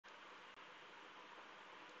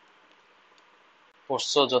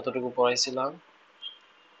পড়ছো যতটুকু পড়াইছিলাম?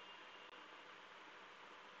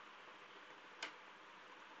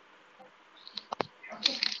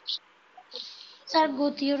 স্যার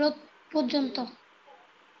গতীয় রোধ পর্যন্ত।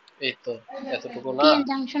 এই তো এতটুকু না? পিএন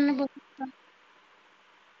জাংশনে পর্যন্ত।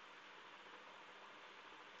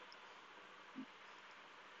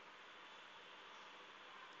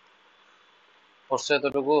 পড়ছো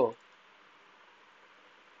এতটুকু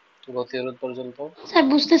গতীয় রোধ পর্যন্ত? স্যার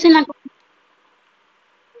বুঝতেছি না।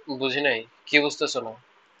 বুঝি নাই। কি বুঝতেছো না?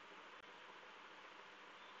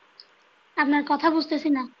 আপনার কথা বুঝতেছি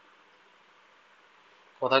না।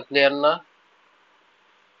 কথা ক্লিয়ার না?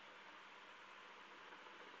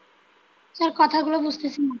 স্যার কথাগুলো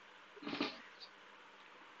বুঝতেছি না।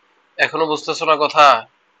 এখনো বুঝতেছো না কথা?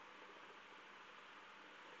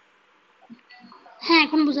 হ্যাঁ,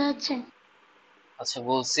 এখন বোঝা যাচ্ছে। আচ্ছা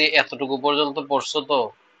বলছি এতটুকু পর্যন্ত পড়ছো তো?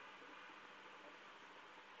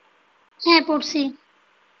 হ্যাঁ, পড়ছি।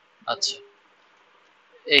 আচ্ছা,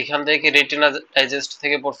 এইখান থেকে কি রেটিনা ডাইজেস্ট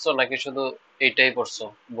থেকে পড়ছো নাকি শুধু এইটাই পড়ছো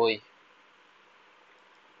বই?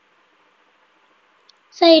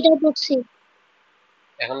 স্যার এটাও পড়ছি।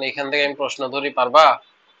 এখন এইখান থেকে আমি প্রশ্ন ধরি, পারবা?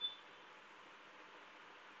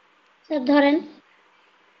 স্যার ধরেন।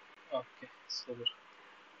 ওকে, সবুর।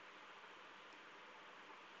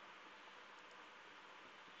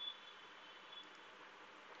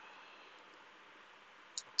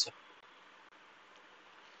 আচ্ছা,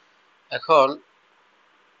 এখন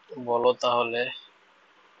বলো তাহলে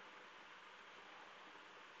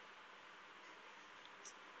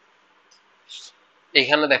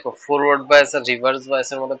এখানে দেখো ফরওয়ার্ড বায়াস আর রিভার্স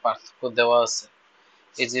বায়াসের মধ্যে পার্থক্য দেওয়া আছে।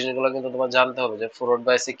 এই জিনিসগুলো কিন্তু তোমার জানতে হবে যে ফরওয়ার্ড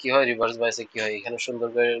বায়াসে কি হয়, রিভার্স বায়াসে কি হয়। এখানে সুন্দর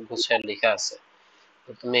করে গুছিয়ে লেখা আছে। তো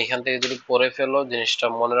তুমি এখান থেকে যদি পড়ে ফেলো জিনিসটা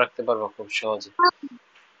মনে রাখতে পারবে খুব সহজে।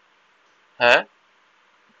 হ্যাঁ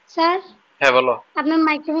স্যার হ্যাঁ বলো। আপনার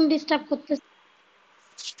মাইক্রোফোন ডিস্টার্ব করতেছে।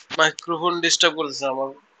 মাইক্রোফোন ডিস্টার্ব করতেছে আমার?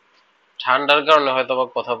 ঠান্ডার কারণে হয়তো বা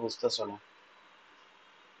কথা বুঝতেছো না।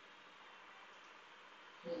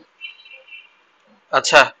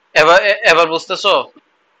 আচ্ছা, এবার এবার বুঝতেছো?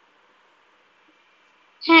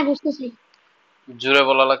 হ্যাঁ, বুঝতেছি। জোরে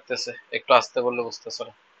বলা লাগতেছে, একটু আস্তে বললে বুঝতেছো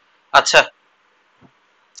না। আচ্ছা,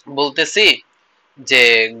 বলতেছি যে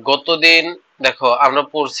গতদিন দেখো আমরা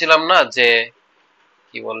পড়ছিলাম না যে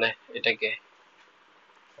কি বলে এটাকে,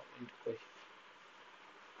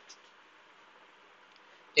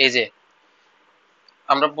 এই যে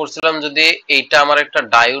আমরা পড়ছিলাম যদি এইটা আমার একটা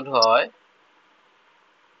ডায়োড হয়,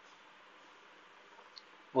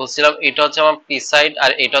 বলছিলাম এটা হচ্ছে আমার পি সাইড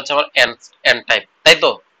আর এটা হচ্ছে আমার এন টাইপ, তাই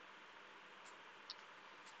তো?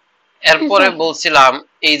 হ্যাঁ এরপরে স্যার। বলছিলাম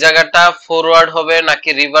এই জায়গাটা ফরওয়ার্ড হবে নাকি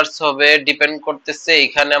রিভার্স হবে ডিপেন্ড করতেছে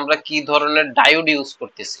এখানে আমরা কি ধরনের ডায়োড ইউজ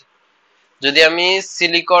করতেছি। যদি আমি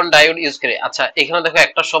সিলিকন ডায়োড ইউজ করি, আচ্ছা এখানে দেখো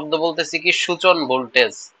একটা শব্দ বলতেছি কি সূচন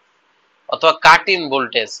ভোল্টেজ অথবা কাট ইন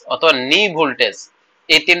ভোল্টেজ অথবা নি ভোল্টেজ,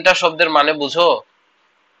 এই তিনটা শব্দের মানে বুঝো?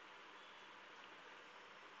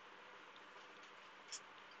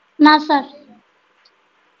 না স্যার।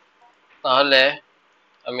 তাহলে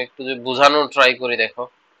আমি একটু যে বোঝানোর ট্রাই করি, দেখো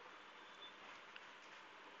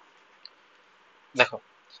দেখো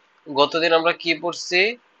গতদিন আমরা কি পড়ছি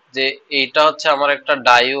যে এইটা হচ্ছে আমার একটা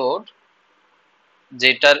ডায়োড,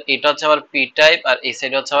 যেটার এটা হচ্ছে আমার পি টাইপ আর এই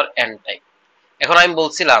সাইড হচ্ছে আমার এন টাইপ। এখন আমি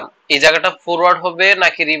বলছিলাম এই জায়গাটা ফরওয়ার্ড হবে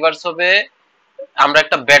নাকি রিভার্স হবে। আমরা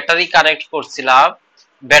একটা ব্যাটারি কানেক্ট করছিলাম,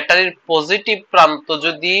 ব্যাটারির পজিটিভ প্রান্ত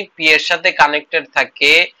যদি পি এর সাথে কানেক্টেড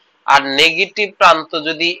থাকে আর নেগেটিভ প্রান্ত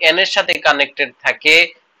যদি এন এর সাথে কানেক্টেড থাকে,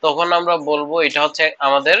 তখন আমরা বলবো এটা হচ্ছে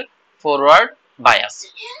আমাদের ফরওয়ার্ড বায়াস।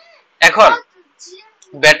 এখন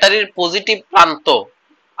ব্যাটারির পজিটিভ প্রান্ত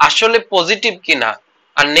আসলে পজিটিভ কিনা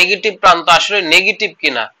আর নেগেটিভ প্রান্ত আসলে নেগেটিভ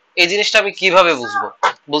কিনা, এই জিনিসটা আমি কিভাবে বুঝবো?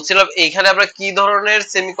 বলছিলাম এইখানে আমরা কি ধরনের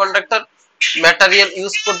সেমিকন্ডাক্টর ম্যাটেরিয়াল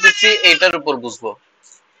ইউজ করতেছি এইটার উপর বুঝবো।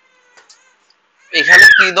 এখানে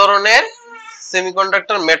কি ধরনের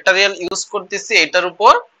সেমিকন্ডাক্টর ম্যাটেরিয়াল ইউজ করতেছি এটার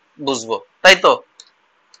উপর বুঝবো, তাই তো?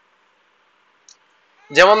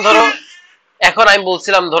 যেমন ধরো হ্যাঁ এখন আমি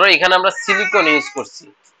বলছিলাম ধরো এখানে আমরা সিলিকন ইউজ করছি,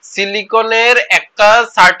 সিলিকনের একটা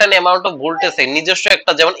সার্টেন অ্যামাউন্ট অফ ভোল্টেজ থাকে, নিজস্ব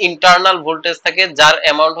একটা যেমন ইন্টারনাল ভোল্টেজ থাকে যার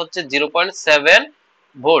অ্যামাউন্ট হচ্ছে 0.7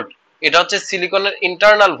 ভোল্ট, এটা হচ্ছে সিলিকনের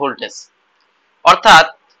ইন্টারনাল ভোল্টেজ। অর্থাৎ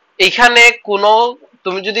এখানে কোনো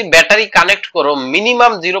তুমি যদি ব্যাটারি কানেক্ট করো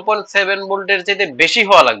মিনিমাম 0.7 ভোল্টের চাইতে বেশি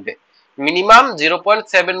হওয়া লাগবে, মিনিমাম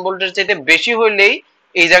 0.7 ভোল্টের চাইতে বেশি হইলেই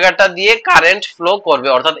এই জায়গাটা দিয়ে কারেন্ট ফ্লো করবে,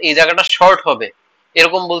 অর্থাৎ এই জায়গাটা শর্ট হবে,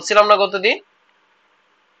 এরকম বলছিলাম না গতদিন?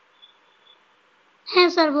 হ্যাঁ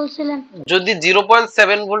স্যার বলছিলেন। যদি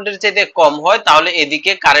 0.7 ভোল্টের চাইতে কম হয় তাহলে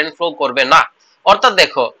এদিকে কারেন্ট ফ্লো করবে না। অর্থাৎ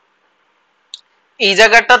দেখো এই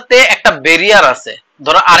জায়গাটাতে একটা ব্যারিয়ার আছে,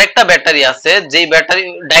 ধরো আরেকটা ব্যাটারি আছে, যেই ব্যাটারি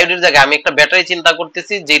ডায়োডের জায়গায় আমি একটা ব্যাটারি চিন্তা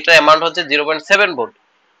করতেছি যেটার অ্যামাউন্ট হচ্ছে 0.7 ভোল্ট।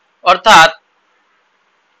 অর্থাৎ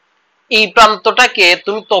এই প্রান্তটাকে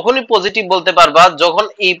তুমি তখনই পজিটিভ বলতে পারবা যখন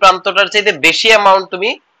এই প্রান্তটার চাইতে বেশি অ্যামাউন্ট তুমি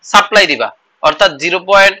সাপ্লাই দিবা, অর্থাৎ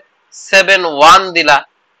 0.71 দিলা,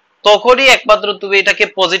 তখনই একমাত্র তুমি এটাকে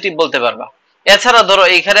পজিটিভ বলতে পারবা। এছাড়া ধরো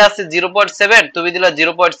এখানে আছে 0.7, তুমি দিলা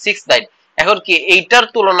 0.69, এখন কি এইটার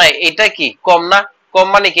তুলনায় এটা কি কম না? কম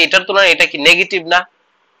মানে কি এটার তুলনায় এটা কি নেগেটিভ না?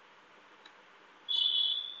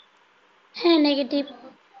 হ্যাঁ নেগেটিভ।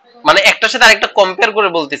 মানে একটার সাথে আরেকটা কম্পেয়ার করে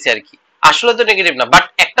বলতেছি আর কি, আসলে তো নেগেটিভ না, বাট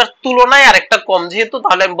একটার তুলনায় আরেকটা কম যেহেতু,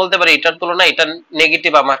 তাহলে আমি বলতে পারি এটার তুলনায় এটা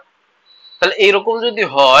নেগেটিভ আমার। তাহলে এইরকম যদি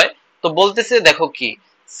হয় তো বলতেছে দেখো কি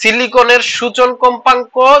সিলিকনের সূচন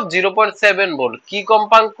কম্পাঙ্ক 0.7 ভোল্ট। কি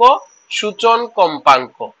কম্পাঙ্ক? সূচন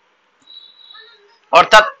কম্পাঙ্ক।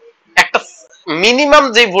 অর্থাৎ একটা মিনিমাম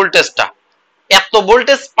যে ভোল্টেজটা, এত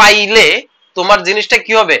ভোল্টেজ পাইলে তোমার জিনিসটা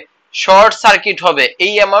কি হবে? শর্ট সার্কিট হবে।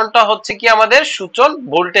 এই অ্যামাউন্টটা হচ্ছে কি আমাদের সূচন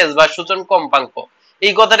ভোল্টেজ বা সূচন কম্পাঙ্ক।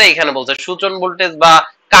 এই কথাটা এখানে বলছে, সূচন ভোল্টেজ বা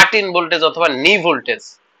কাট ইন ভোল্টেজ অথবা নি ভোল্টেজ।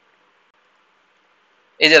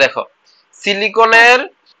 এই যে দেখো সিলিকনের,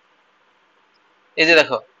 এই যে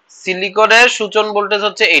দেখো সিলিকনের সূচন ভোল্টেজ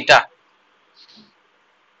হচ্ছে এটা,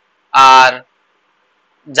 আর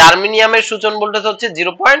জার্মেনিয়ামের সূচন ভোল্টেজ হচ্ছে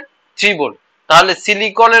 0.3 ভোল্ট। তাহলে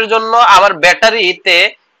সিলিকনের জন্য আমার ব্যাটারিতে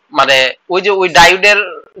মানে ওই যে ওই ডায়োডের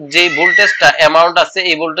যে ভোল্টেজটা অ্যামাউন্ট আছে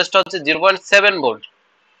এই ভোল্টেজটা হচ্ছে 0.7 ভোল্ট,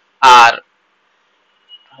 আর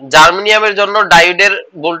জার্মেনিয়ামের জন্য ডায়োডের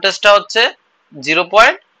ভোল্টেজটা হচ্ছে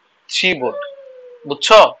 0.3 ভোল্ট।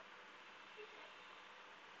 বুঝছো?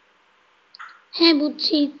 হ্যাঁ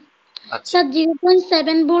বুঝছি। আচ্ছা, স্যার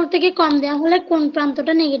 0.7 ভোল্ট থেকে কম দেওয়া হলে কোন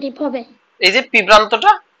প্রান্তটা নেগেটিভ হবে? এই যে পি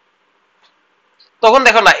প্রান্তটা, তখন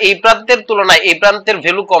দেখো না এই প্রান্তের তুলনায় এই প্রান্তের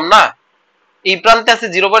ভ্যালু কম না, এই প্রান্তে আছে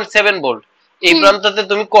 0.7 ভোল্ট, এই হ্যাঁ প্রান্ততে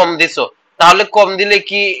তুমি কম দিছো, তাহলে কম দিলে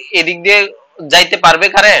কি এদিক দিয়ে যাইতে পারবে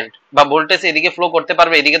কারেন্ট বা ভোল্টেজ এদিকে ফ্লো করতে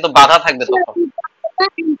পারবে? এদিকে তো বাধা থাকবে স্যার তখন।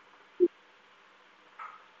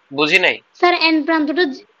 বুঝি নাই। স্যার এন প্রান্তটা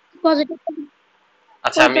পজিটিভ,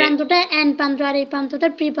 আচ্ছা ওই আমি প্রান্তটা এন প্রান্ত আর এই প্রান্তটা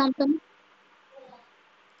পি প্রান্ত।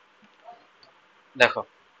 দেখো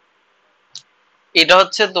এটা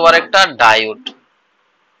হচ্ছে তোমার একটা ডায়োড,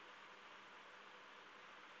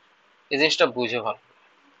 এই জিনিসটা বুঝে ভালো।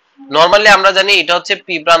 নরমালি আমরা জানি এটা হচ্ছে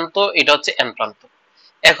পি প্রান্ত, এটা হচ্ছে এন প্রান্ত।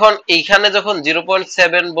 এখন এইখানে যখন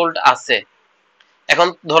 0.7 ভোল্ট আছে, এখন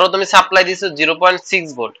ধরো তুমি সাপ্লাই দিছো 0.6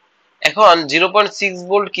 ভোল্ট, এখন 0.6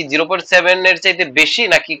 ভোল্ট কি 0.7 এর চাইতে বেশি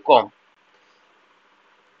নাকি কম?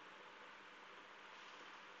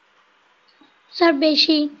 স্যার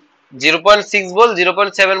বেশি। 0.6 ভোল্ট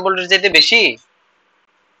 0.7 ভোল্টের চাইতে বেশি।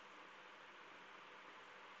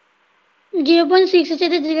 0.6 এর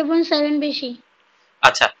চাইতে 0.7 বেশি।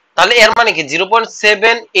 আচ্ছা, তাহলে এর মানে কি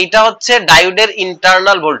 0.7 এটা হচ্ছে ডায়োডের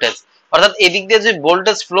ইন্টারনাল ভোল্টেজ, অর্থাৎ এদিক দিয়ে যে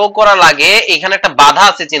ভোল্টেজ ফ্লো করা লাগে এখানে একটা বাধা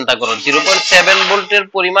আছে, চিন্তা করো 0.7 ভোল্টের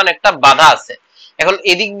পরিমাণ একটা বাধা আছে। এখন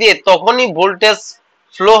এদিক দিয়ে তখনই ভোল্টেজ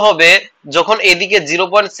ফ্লো হবে যখন এদিকে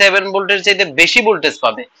 0.7 ভোল্টের চাইতে বেশি ভোল্টেজ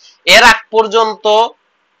পাবে। এর আগ পর্যন্ত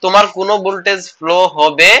তোমার কোনো ভোল্টেজ ফ্লো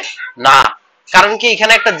হবে না, কারণ কি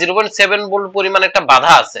এখানে একটা 0.7 ভোল্ট পরিমাণ একটা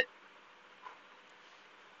বাধা আছে।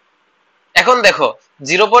 এখন দেখো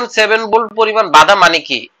 0.7 ভোল্ট পরিমাণ বাধা মানে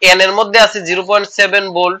কি, এন এর মধ্যে আছে 0.7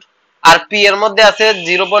 ভোল্ট আর পি এর মধ্যে আছে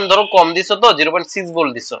 0. ধরো কম দিছো তো 0.6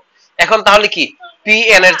 ভোল্ট দিছো, এখন তাহলে কি পি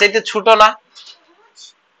এন এর চাইতে ছোট না?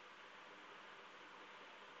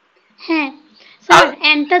 হ্যাঁ আর স্যার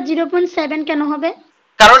এনটা 0.7 কেন হবে?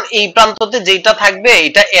 কারণ এই প্রান্ততে যেটা থাকবে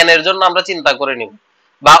এটা এন এর জন্য আমরা চিন্তা করে নিব।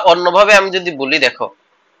 বা অন্যভাবে আমি যদি বলি দেখো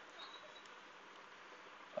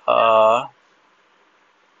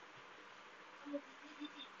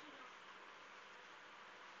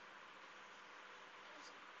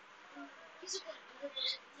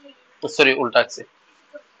সরি উল্টা আছে,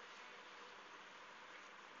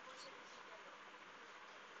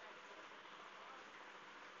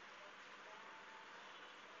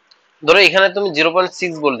 ধরো এখানে তুমি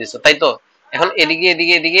 0.6 ভোল্ট দিছো তাই তো, এখন এদিকে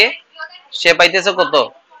এদিকে এদিকে সে পাইতেছে কত?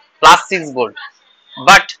 +6 ভোল্ট,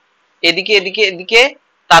 বাট এদিকে এদিকে এদিকে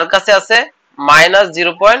তার কাছে আছে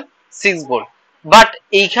 -0.6 ভোল্ট, বাট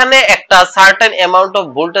এইখানে একটা সার্টেন অ্যামাউন্ট অফ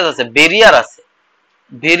ভোল্টেজ আছে, বেরিয়ার আছে,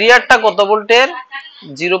 বেরিয়ারটা কত ভোল্টের?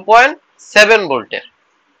 0.7 ভোল্টের।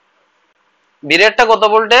 বেরিয়ারটা কত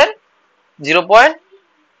ভোল্টের?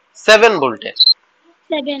 0.7 ভোল্টের,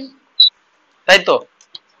 7। তাই তো।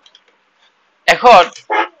 এখন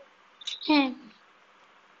হ্যাঁ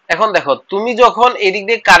এখন দেখো তুমি যখন এদিক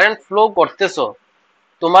দিয়ে কারেন্ট ফ্লো করতেছো,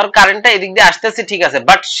 তোমার কারেন্টটা এদিক দিয়ে আসতেছে ঠিক আছে,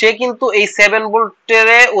 বাট সে কিন্তু এই 7 ভোল্টের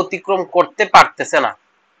অতিক্রম করতে পারতেছে না।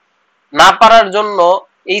 না পারার জন্য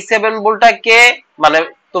এই 7 ভোল্টটাকে মানে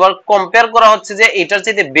তোমার কম্পেয়ার করা হচ্ছে যে এটার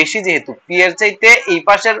চাইতে বেশি, যেহেতু পি এর চাইতে এই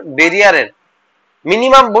পাশের ব্যারিয়ারের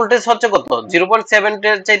মিনিমাম ভোল্টেজ হচ্ছে কত 0.7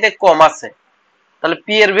 এর চাইতে কম আছে, তাহলে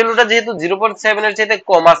পি এর ভ্যালুটা যেহেতু 0.7 এর চাইতে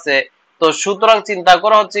কম আছে, তো সুতরাং চিন্তা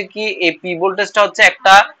করা হচ্ছে কি এই পি ভোল্টেজটা হচ্ছে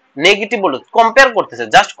একটা নেগেটিভ ভোল্টেজ, কম্পেয়ার করতেছে,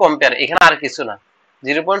 জাস্ট কম্পেয়ার, এখানে আর কিছু না,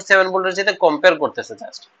 0.7 ভোল্টের চাইতে কম্পেয়ার করতেছে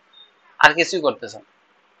জাস্ট, আর কিছুই করতেছে না।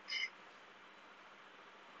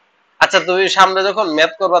 আচ্ছা তুমি সামনে যখন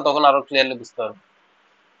ম্যাথ করবা তখন আরো ক্লিয়ারলি বুঝতে পারবে।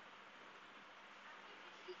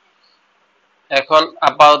 এখন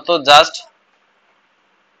আপাতত জাস্ট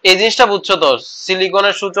এই জিনিসটা বুঝছো তো,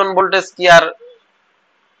 সিলিকনের সূচন ভোল্টেজ কি আর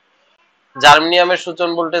জার্মেনিয়ামের সূচন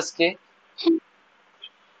ভোল্টেজ কি, হ্যাঁ,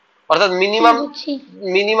 অর্থাৎ হ্যাঁ মিনিমাম বুঝছি।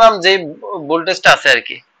 মিনিমাম যে ভোল্টেজটা আছে আর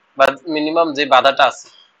কি, বা মিনিমাম যে বাধাটা আছে।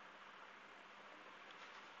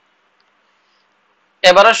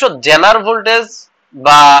 এবার আসো জেনার ভোল্টেজ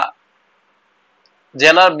বা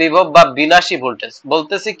জেনার বিভব বা বিনাশী ভোল্টেজ,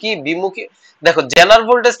 বলতেছে কি বিমুখী, দেখো জেনার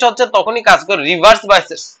ভোল্টেজটা হচ্ছে তখনই কাজ করে রিভার্স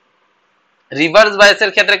বায়াসের, রিভার্স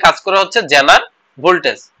বায়াসের ক্ষেত্রে কাজ করে হচ্ছে জেনার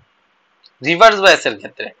ভোল্টেজ, রিভার্স বায়াসের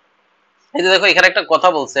ক্ষেত্রে। এই যে দেখো এখানে একটা কথা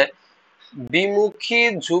বলছে, বিমুখী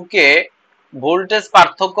ঝুঁকে ভোল্টেজ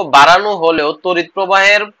পার্থক্য বাড়ানো হলেও তড়িৎ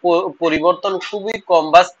প্রবাহের পরিবর্তন খুবই কম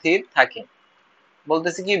বা স্থির থাকে।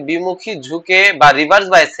 বলতেছে কি বিমুখী ঝুঁকে বা রিভার্স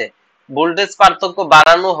বায়াসে ভোল্টেজ পার্থক্য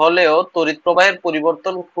বাড়ানো হলেও তড়িৎ প্রবাহের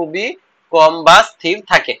পরিবর্তন খুবই কম বা স্থির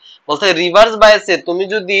থাকে। বলতে রিভার্স বায়াসে তুমি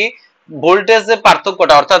যদি ভোল্টেজের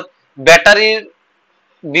পার্থক্যটা, অর্থাৎ ব্যাটারির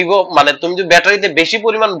বিভব মানে তুমি যদি ব্যাটারিতে বেশি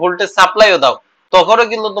পরিমাণ ভোল্টেজ সাপ্লাইও দাও, তখনও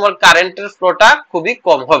কিন্তু তোমার কারেন্টের ফ্লোটা খুবই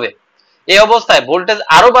কম হবে। এই অবস্থায় ভোল্টেজ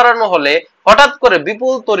আরো বাড়ানো হলে হঠাৎ করে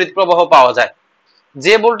বিপুল তড়িৎ প্রবাহ পাওয়া যায়।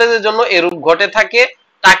 যে ভোল্টেজের জন্য এরূপ ঘটে থাকে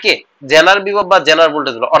তাকে জেনার বিভব বা জেনার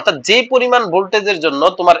ভোল্টেজ বলে। অর্থাৎ যে পরিমাণ ভোল্টেজের জন্য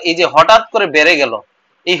তোমার এই যে হঠাৎ করে বেড়ে গেল,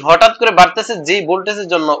 এই হঠাৎ করে বাড়তেছে যে ভোল্টেজের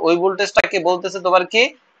জন্য, ওই ভোল্টেজটাকে বলতেছে তোমার কি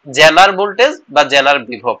জেনার ভোল্টেজ বা জেনার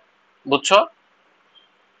বিভব। বুঝছো?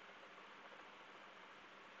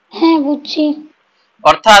 হ্যাঁ বুঝছি।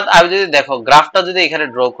 অর্থাৎ আমি যদি দেখো গ্রাফটা যদি এখানে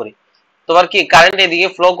ড্র করি, তোমার কি কারেন্ট এদিকে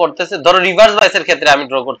ফ্লো করতেছে, ধরো রিভার্স বায়াসের ক্ষেত্রে আমি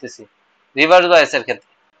ড্র করতেছি, রিভার্স বায়াসের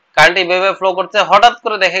ক্ষেত্রে কারেন্ট এইভাবে ফ্লো করতে হঠাৎ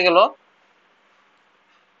করে দেখা গেল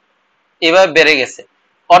এভাবে বেড়ে গেছে।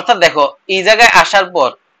 অর্থাৎ দেখো এই জায়গায় আসার পর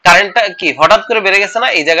কারেন্টটা কি হঠাৎ করে বেড়ে গেছে না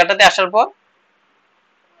এই জায়গাটাতে আসার পর।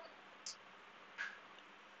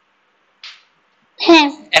 হ্যাঁ,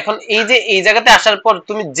 এখন এই যে এই জায়গাতে আসার পর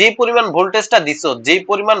তুমি যে পরিমাণ ভোল্টেজটা দিছো, যে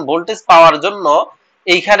পরিমাণ ভোল্টেজ পাওয়ার জন্য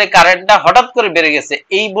এইখানে কারেন্টটা হঠাৎ করে বেড়ে গেছে,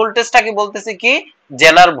 এই ভোল্টেজটাকে বলতেছে কি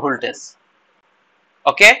জেনার ভোল্টেজ।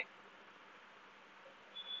 ওকে,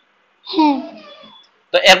 হ্যাঁ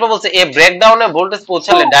তো এরপর বলছে এ ব্রেকডাউনে ভোল্টেজ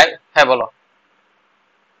পৌঁছালে স্যার, হ্যাঁ বলো।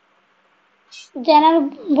 জেনারেল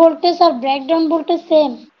ভোল্টেজ আর ব্রেকডাউন ভোল্টেজ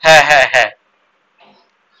সেম। হ্যাঁ হ্যাঁ হ্যাঁ,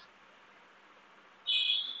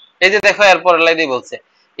 এই যে দেখো এরপর লাইনে বলছে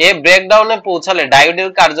এ ব্রেকডাউনে পৌঁছালে ডায়োডের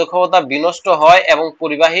কার্যক্ষমতা বিনষ্ট হয় এবং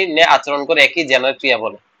পরিবাহী নিয়ে আচরণ করে একই জেনার ক্রিয়া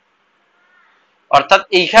বলে। অর্থাৎ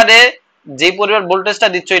এইখানে যে পরিমাণ ভোল্টেজটা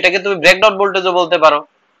দিচ্ছ এটাকে তুমি ব্রেকডাউন ভোল্টেজও বলতে পারো।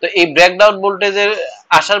 তো এই ব্রেকডাউন ভোল্টেজের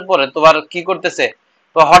আসার পরে তোমার কি করতেছে,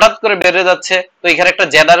 তো হঠাৎ করে বেড়ে যাচ্ছে, তো এখানে একটা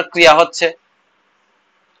জেনার ক্রিয়া হচ্ছে,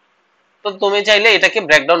 তো তুমি চাইলে এটাকে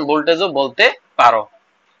ব্রেকডাউন ভোল্টেজও বলতে পারো।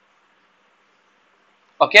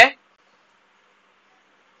 ওকে,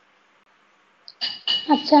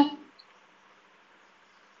 আচ্ছা,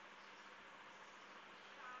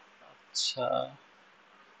 আচ্ছা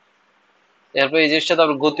এরপর এই জিনিসটা তো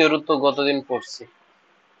আমরা গতি রুদ্ধ গতদিন পড়ছি।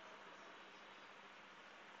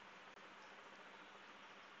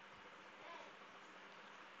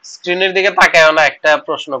 স্ক্রিনের দিকে তাকায়ও না, একটা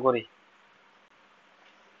প্রশ্ন করি,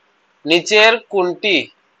 নিচের কোনটি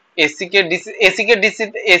এসি কে ডিসি, এসি কে ডিসি,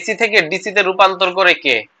 এসি থেকে ডিসি তে রূপান্তর করে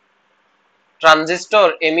কে? Transistor,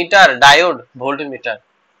 emitter, diode, voltmeter.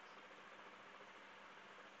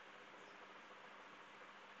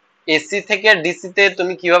 AC থেকে ডিসি তে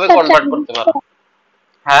তুমি কিভাবে স্যার কনভার্ট করতে পারো?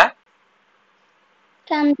 হ্যাঁ,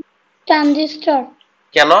 ট্রানজিস্টর।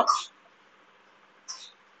 কেন?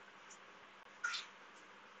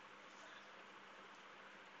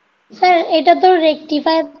 স্যার এটা তো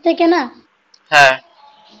রেকটিফায়ার থেকে না, হ্যাঁ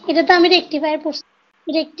এটা তো আমি রেকটিফায়ার পড়ছি,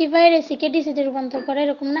 রেকটিফায়ার এসি কে ডিসি তে রূপান্তর করে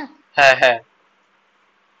এরকম না? হ্যাঁ হ্যাঁ,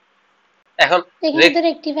 এখন এখানে তো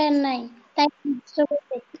রেকটিফায়ার নাই, তাই ট্রানজিস্টর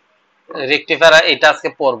বলতে। রেকটিফায়ার এটা আজকে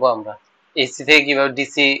পড়বো আমরা, এসি থেকে কিভাবে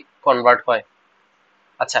ডিসি কনভার্ট হয়।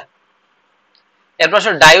 আচ্ছা এরপর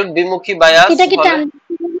আসলে ডায়োড বিমুখী বায়াস এটা কি হলে,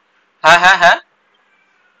 হ্যাঁ হ্যাঁ হ্যাঁ,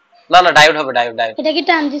 না না ডায়োড হবে, ডায়োড ডায়োড এটা কি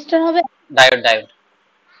ট্রানজিস্টর হবে? ডায়োড ডায়োড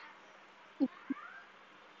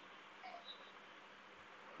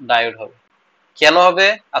ডায়োড হবে। কেন হবে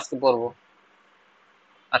আজকে পড়বো।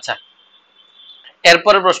 আচ্ছা,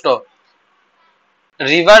 এরপরে প্রশ্ন,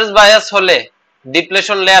 রিভার্স বায়াস হলে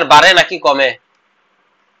ডিপ্লেশন লেয়ার বাড়ে নাকি কমে?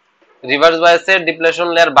 রিভার্স বায়াসের ডিপ্লেশন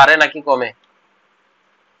লেয়ার বাড়ে নাকি কমে?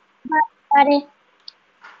 বাড়ে।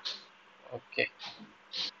 ওকে,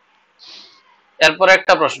 এরপরে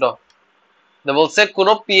একটা প্রশ্ন বলছে কোন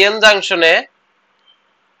পিএন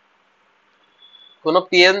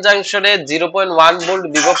জাংশনে 0.1 ভোল্ট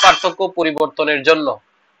বিভব পার্থক্য পরিবর্তনের জন্য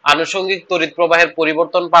আনুষঙ্গিক তড়িৎ প্রবাহের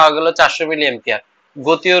পরিবর্তন পাওয়া গেল 400 মিলি অ্যাম্পিয়ার।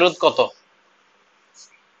 গতীয় রোধ কত?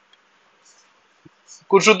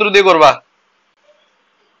 কোন সূত্র দিয়ে করবা?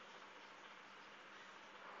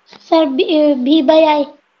 Sir V by I.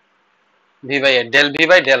 V by I, del V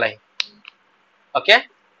by del I. ওকে,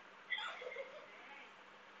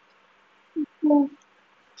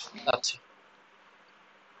 আচ্ছা,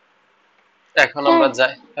 এখন স্যার আমরা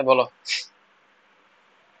যাই। হ্যাঁ বলো।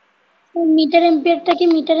 মিটার এম্পিয়ারটা কি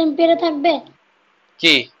মিটার এম্পিয়ারে থাকবে?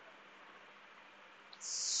 কি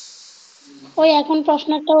ওই এখন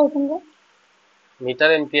প্রশ্নটা ওরকম। Metre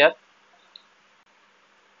ampere?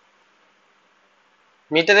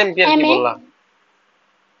 মিটার এম্পিয়ার কি এম এ বললাম?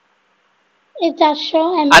 এই 400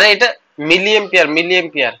 এম এ। আরে এটা মিলি এম্পিয়ার, মিলি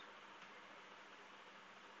এম্পিয়ার।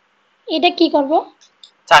 এটা কি করব?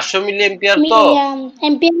 400 মিলি এম্পিয়ার তো।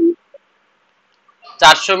 এম্পিয়ার।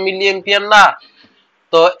 400 মিলি এম্পিয়ার না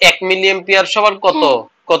তো 1 মিলি এম্পিয়ার সমান কত? হ্যাঁ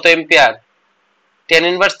কত এম্পিয়ার? 10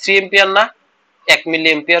 ইনভার্স 3 এম্পিয়ার না? 1 মিলি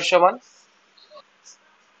এম্পিয়ার সমান,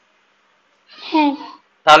 হ্যাঁ।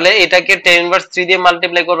 তাহলে এটাকে 10 ইনভার্স 3 দিয়ে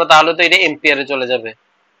মাল্টিপ্লাই করবে, তাহলে তো এটা এম্পিয়ারে চলে যাবে।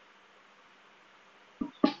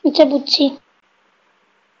 আচ্ছা বুঝছি।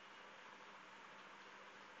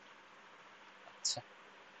 আচ্ছা,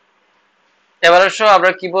 এবার আসো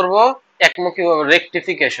আমরা কি পড়বো, একমুখী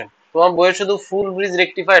রেকটিফিকেশন। তোমার বইয়ে শুধু ফুল ব্রিজ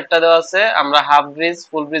রেকটিফায়ারটা দেওয়া আছে, আমরা হাফ ব্রিজ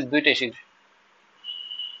ফুল ব্রিজ দুইটাই শিখব।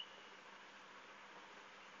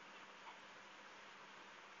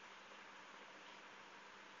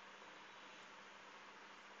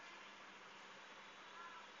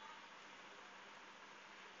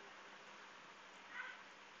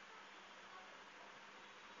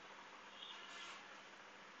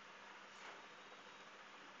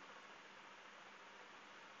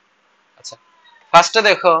 আচ্ছা, ফার্স্টে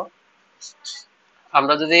দেখো,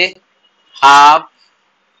 আমরা যদি হাফ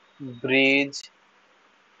ব্রিজ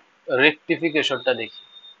রেকটিফিকেশনটা দেখি,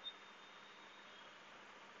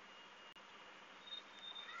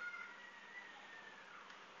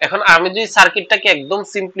 এখন আমি যদি সার্কিটটাকে একদম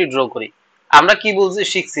সিম্পলি ড্র করি, আমরা কি বলছি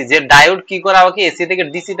শিখছি যে ডায়োড কি করে আমাকে এসি থেকে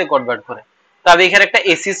ডিসি তে কনভার্ট করে। তো আমি এখানে একটা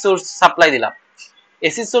এসি সোর্স সাপ্লাই দিলাম।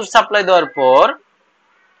 এসি সোর্স সাপ্লাই দেওয়ার পর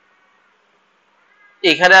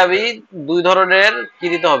এখানে আমি দুই ধরনের কি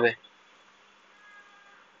দিতে হবে,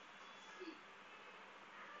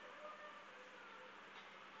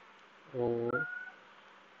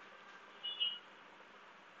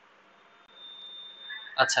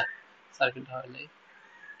 আচ্ছা সার্কিট হয় নাই,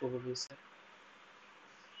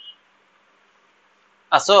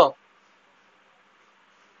 আসো,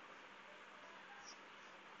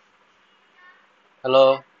 হ্যালো,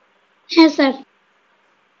 হ্যাঁ স্যার।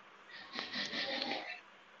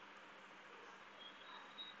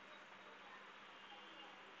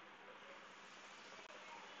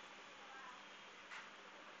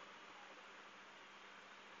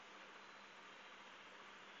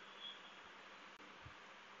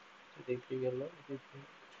 দেখে গেল,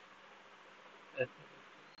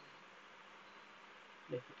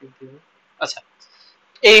 আচ্ছা,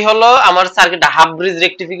 এই হলো আমার সার্কিট, হাফ ব্রিজ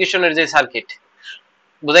রেকটিফিকেশনের যে সার্কিট,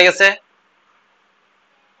 বুঝা গেছে?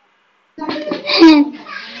 হ্যাঁ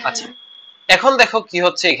আচ্ছা, এখন দেখো কি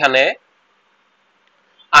হচ্ছে এখানে,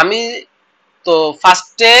 আমি তো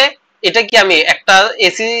ফার্স্টে এটা কি আমি একটা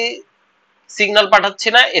এসি সিগন্যাল পাঠাচ্ছি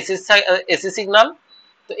না, এসি সিগন্যাল।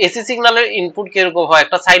 তো এসি সিগন্যালের ইনপুট কিরকম হয়,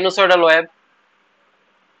 একটা সাইনোসয়েডাল ওয়েভ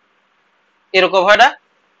এরকম হয় না?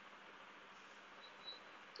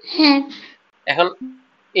 হ্যাঁ এখন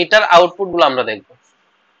এটার আউটপুট গুলো আমরা দেখব।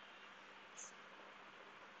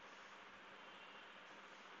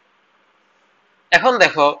 এখন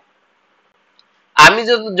দেখো, আমি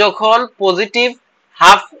যখন পজিটিভ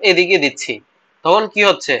হাফ এদিকে দিচ্ছি তখন কি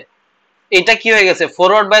হচ্ছে, এটা কি হয়ে গেছে,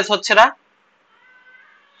 ফরওয়ার্ড বাইস হচ্ছে না?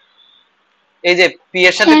 এই যে পি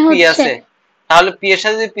এর সাথে হ্যাঁ পি হচ্ছে। আছে, তাহলে পি এর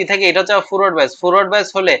সাথে যদি পি থাকে এটা হচ্ছে ফরওয়ার্ড বাইস। ফরওয়ার্ড বাইস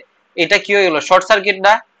হলে এটা কি হয়ে গেল, শর্ট সার্কিট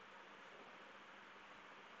না?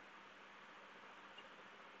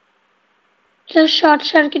 শর্ট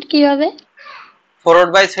সার্কিট কিভাবে?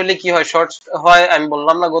 ফরওয়ার্ড বাইস হলে কি হয়, শর্ট হয়, আমি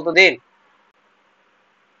বললাম না গতদিন।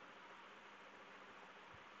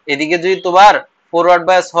 এদিকে যদি তোমার ফরওয়ার্ড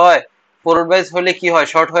বাইস হয়, ফরওয়ার্ড বাইস হলে কি হয়,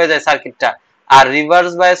 শর্ট হয়ে যায় সার্কিটটা। আর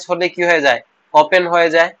রিভার্স বায়াস হলে কি হয়ে যায়, ওপেন হয়ে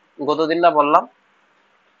যায়। গতদিন না বললাম,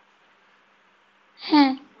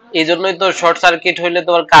 হ্যাঁ এই জন্যই তো শর্ট সার্কিট হইলে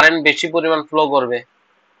তোমার কারেন্ট বেশি পরিমাণ ফ্লো করবে।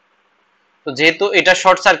 তো যেহেতু এটা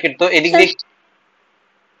শর্ট সার্কিট, তো এদিক স্যার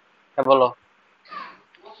দিয়ে বলো।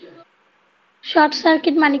 শর্ট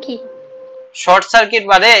সার্কিট মানে কি? শর্ট সার্কিট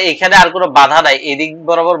মানে এখানে আর কোনো বাধা নাই, এদিক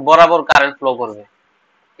বরাবর বরাবর কারেন্ট ফ্লো করবে,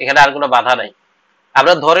 এখানে আর কোনো বাধা নাই।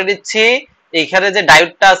 আমরা ধরে নিচ্ছি এখানে যে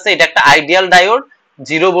ডায়োডটা আছে এটা একটা আইডিয়াল ডায়োড,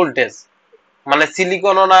 জিরো ভোল্টেজ, মানে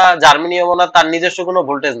সিলিকনও না জার্মেনিয়ামও না, তার নিজস্ব কোনো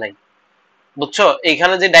ভোল্টেজ নাই, বুঝছো?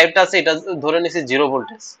 এইখানে যে ডায়োডটা আছে এটা ধরে নিচ্ছি জিরো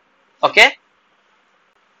ভোল্টেজ। ওকে,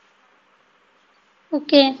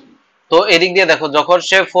 ওকে। তো এদিক দিয়ে দেখো যখন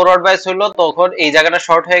সে ফরওয়ার্ড বাইস হইলো তখন এই জায়গাটা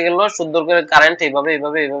শর্ট হয়ে গেল, সুন্দর করে কারেন্ট এইভাবে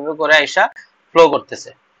এইভাবে এইভাবে করে আইসা ফ্লো করতেছে।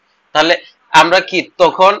 তাহলে আমরা কি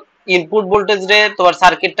তখন ইনপুট ভোল্টেজ রে তোমার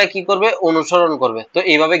সার্কিটটা কি করবে, অনুসরণ করবে, তো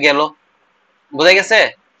এইভাবে গেল। বোঝা গেছে?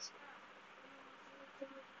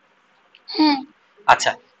 হ্যাঁ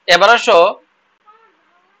আচ্ছা, এবার আসো,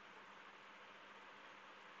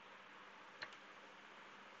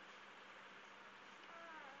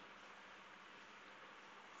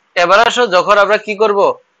 এবার আসো যখন আমরা কি করব,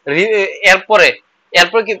 এরপরে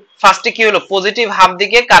এরপর কি ফার্স্টে কি হলো, পজিটিভ হাফ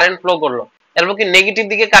দিকে কারেন্ট ফ্লো করলো, এরপর কি নেগেটিভ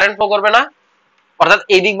দিকে কারেন্ট ফ্লো করবে না, অর্থাৎ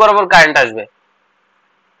এই দিক বরাবর কারেন্ট আসবে।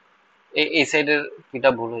 এই সাইডের কিটা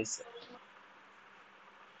ভুল হয়েছে,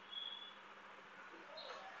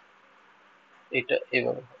 এটা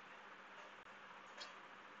এইভাবে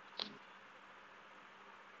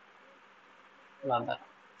না, না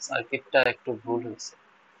সার্কিটটা একটু ভুল হয়েছে।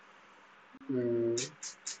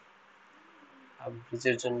 হাফ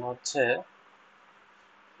ব্রিজের জন্য হচ্ছে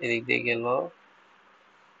এদিক দিয়ে গেল,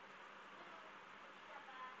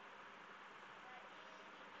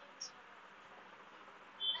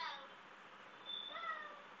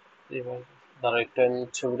 এবার ধরো একটু আমি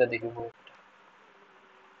ছবিটা দেখি পুরোটা।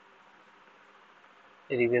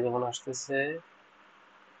 এদিক দিয়ে যখন আসতেছে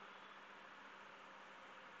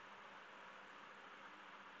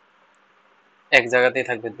এক জায়গাতেই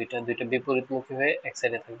থাকবে, দুইটা দুইটা বিপরীতমুখী হয়ে এক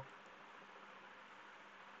সাইডে থাকবে।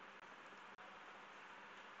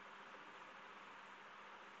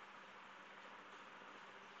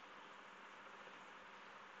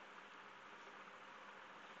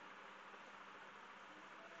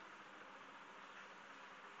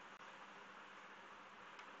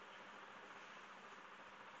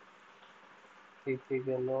 ঠিক ঠিক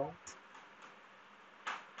গেল,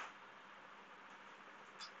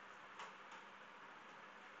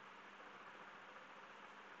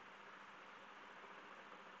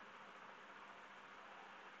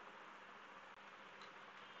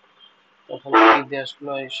 তখন কি দিয়ে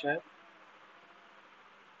আসলো এসে,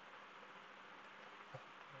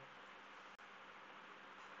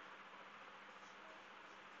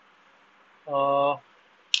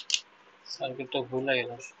 সার্কিটটা ভুলে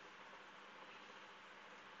গেল।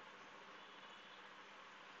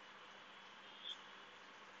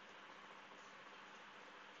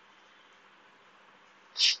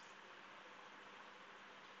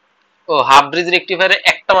 ও হাফ ব্রিজ রেকটিফায়ারে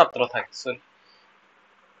একটা মাত্র থাকে, সরি।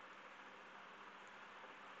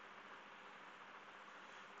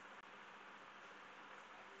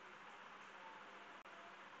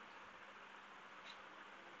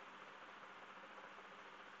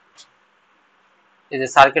 এই যে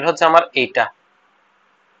সার্কিট হচ্ছে আমার এইটা,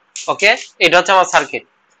 ওকে, এটা হচ্ছে আমার সার্কিট।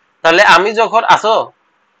 তাহলে আমি যখন আসো,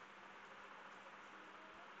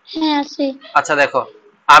 হ্যাঁ আছে। আচ্ছা দেখো,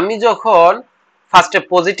 আমি যখন ফার্স্টে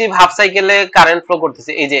পজিটিভ হাফ সাইকেলে কারেন্ট ফ্লো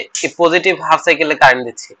করতেছি, এই যে এই পজিটিভ হাফ সাইকেলে কারেন্ট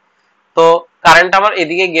দিচ্ছি, তো কারেন্ট আমার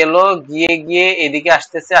এদিকে গেল, গিয়ে গিয়ে এদিকে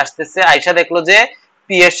আসতেছে আসতেছে আইসা দেখলো যে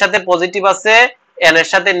পি এর সাথে পজিটিভ আছে, এন এর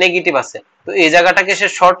সাথে নেগেটিভ আছে, তো এই জায়গাটাকে সে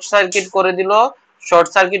শর্ট সার্কিট করে দিল, শর্ট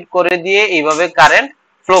সার্কিট করে দিয়ে এইভাবে কারেন্ট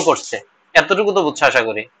ফ্লো করছে। এতটুকু তো বুঝছো আশা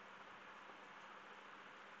করি।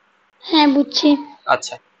 হ্যাঁ বুঝছি।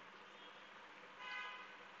 আচ্ছা,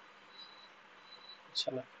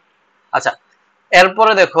 আচ্ছা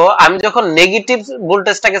এরপরে দেখো আমি যখন নেগেটিভ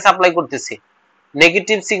ভোল্টেজটাকে সাপ্লাই করতেছি,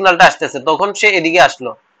 নেগেটিভ সিগন্যালটা আসতেছে, তখন সে এদিকে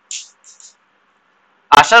আসলো,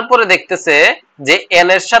 আসার পরে দেখতেছে যে এন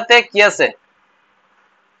এর সাথে কি আছে,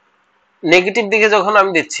 নেগেটিভ দিকে যখন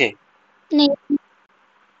আমি দিচ্ছি, নেগেটিভ।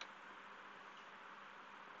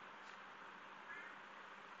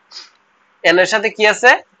 এন এর সাথে কি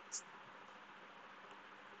আছে,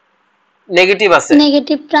 নেগেটিভ আছে।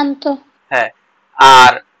 নেগেটিভ প্রান্ত। হ্যাঁ,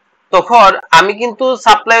 আর তখন আমি কিন্তু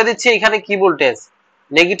সাপ্লাই দিচ্ছি এখানে কি ভোল্টেজ,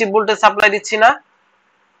 নেগেটিভ ভোল্টেজ সাপ্লাই দিচ্ছি না,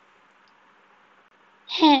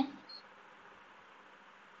 হ্যাঁ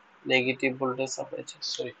নেগেটিভ ভোল্টেজ সাপ্লাই,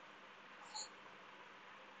 সরি,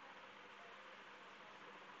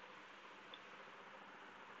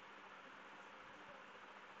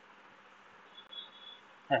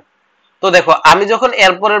 তো দেখো আমি যখন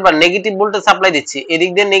এরপরের বার নেগেটিভ ভোল্টেজ সাপ্লাই দিচ্ছি, এদিক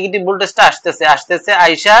দিয়ে নেগেটিভ ভোল্টেজটা আসতেছে আসতেছে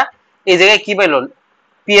আইসা এই জায়গায় কি পাইলো,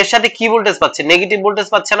 পি এর সাথে কি ভোল্টেজ পাচ্ছে, নেগেটিভ ভোল্টেজ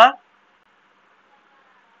পাচ্ছে না।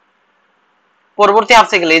 পরবর্তী হাফ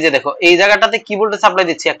সাইকেল এই যে দেখো এই জায়গাটাতে কি ভোল্টেজ সাপ্লাই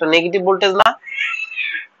দিচ্ছি, একটা নেগেটিভ ভোল্টেজ না।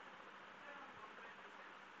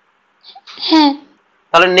 হ্যাঁ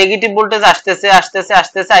তাহলে নেগেটিভ ভোল্টেজ আসতেছে আসতেছে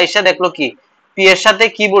আসতেছে আইসা দেখলো কি পি এর সাথে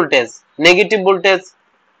কি ভোল্টেজ, নেগেটিভ ভোল্টেজ।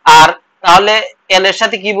 আর তাহলে এন এর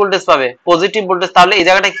সাথে কি ভোল্টেজ পাবে, পজিটিভ ভোল্টেজ। তাহলে এই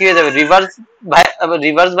জায়গাটা কি হয়ে যাবে,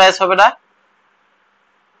 রিভার্স বায়াস হবে না।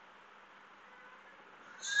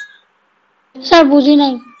 স্যার বুঝি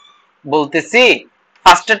নাই। বলতেছি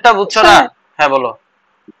ফার্স্টেরটা বুঝছো না। স্যার হ্যাঁ বলো।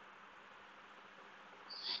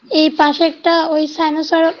 এই পাশে একটা ওই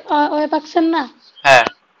সাইনোসর ওয়েভ আঁকছেন না, হ্যাঁ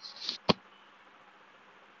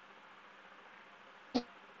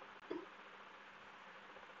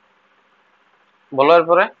বলো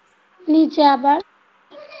এরপরে। নিচে আবার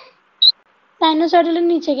সাইনোসয়েডালের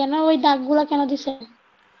নিচে কেন ওই দাগগুলা কেন দিছে?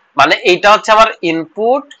 মানে এইটা হচ্ছে আমার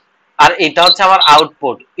ইনপুট আর এটা হচ্ছে আমার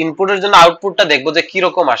আউটপুট। ইনপুটের জন্য আউটপুটটা দেখবো যে কি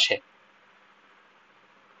রকম আসে,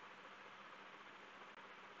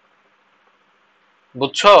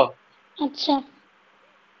 বুঝছো। আচ্ছা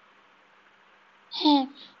হ্যাঁ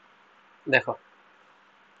দেখো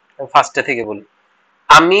ফার্স্টে থেকে বলি,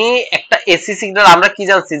 আমি একটা এসি সিগন্যাল, আমরা কি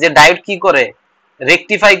জানছি যে ডায়োড কি করে,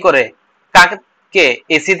 রেকটিফাই করে, কাকে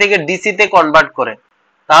এসি থেকে ডিসি তে কনভার্ট করে।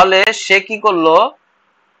 তাহলে সে কি করলো,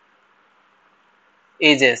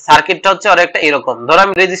 এই যে সার্কিটটা হচ্ছে আর একটা এরকম, ধরো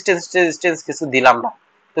আমি রেজিস্ট্যান্স কিছু দিলাম না,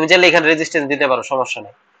 তুমি চাইলে এখানে রেজিস্ট্যান্স দিতে পারো, সমস্যা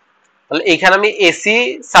নেই। তাহলে এখানে আমি এসি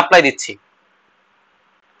সাপ্লাই দিচ্ছি।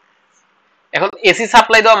 এখন এসি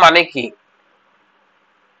সাপ্লাই দেওয়া মানে কি,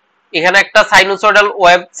 এখানে একটা সাইনোসয়েডাল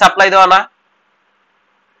ওয়েভ সাপ্লাই দেওয়া না।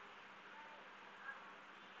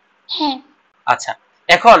 হ্যাঁ আচ্ছা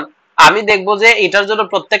এখন আমি দেখবো যে এটার জন্য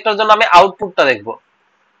প্রত্যেকটার জন্য আমি আউটপুটটা দেখবো,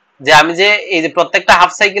 যে আমি যে এই যে প্রত্যেকটা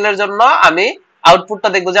হাফ সাইকেলের জন্য আমি আউটপুটটা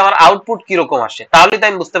দেখবো যে আমার আউটপুট কিরকম আসে, তাহলে তো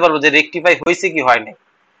আমি বুঝতে পারবো যে রেকটিফাই হয়েছে কি হয় নাই।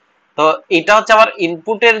 তো এটা হচ্ছে আমার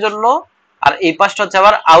ইনপুটের জন্য আর এই পাশটা হচ্ছে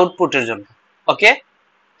আমার আউটপুটের জন্য। ওকে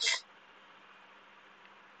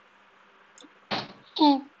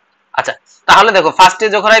হ্যাঁ আচ্ছা তাহলে দেখো ফার্স্টে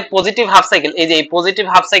যখন আমি পজিটিভ হাফ সাইকেল, এই যে এই পজিটিভ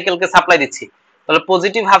হাফ সাইকেলকে সাপ্লাই দিচ্ছি, তাহলে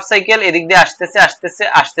পজিটিভ হাফ সাইকেল এদিক দিয়ে আসতেছে আসতেছে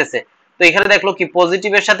আসতেছে। তো এখানে দেখলো কি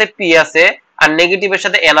পজিটিভের সাথে পি আছে আর নেগেটিভের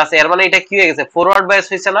সাথে এন আছে, এর মানে এটা কি হয়ে গেছে, ফরওয়ার্ড বায়াস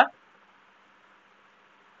হয়েছে না।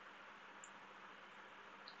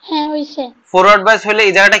 হ্যাঁ হইছে। ফরওয়ার্ড বায়াস হইলে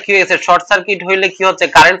এই জায়গাটা কি হয়ে গেছে, শর্ট সার্কিট হইলে কি হচ্ছে,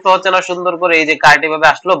 কারেন্ট ফ্লো হচ্ছে না সুন্দর করে, এই যে কারেন্ট এভাবে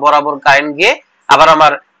আসলো বরাবর কারেন্ট গিয়ে আবার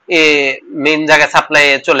আমার মেইন জায়গায় সাপ্লাই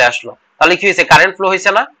চলে আসলো, তাহলে কি হয়েছে, কারেন্ট ফ্লো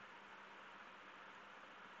হয়েছে না।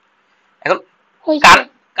 এখন হইছে।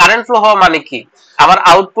 কারেন্ট ফ্লো হওয়া মানে কি, আমার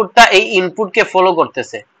আউটপুটটা এই ইনপুটকে ফলো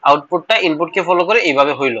করতেছে, আউটপুটটা ইনপুটকে ফলো করে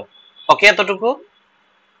এইভাবে হইলো। ওকে এতটুকু,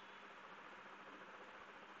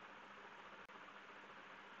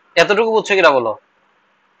 এতটুকু বুঝছো কিনা বলো।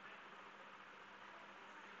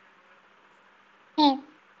 হ্যাঁ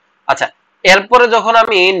আচ্ছা এরপরে যখন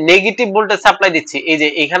আমি নেগেটিভ ভোল্টেজ সাপ্লাই দিচ্ছি, এই যে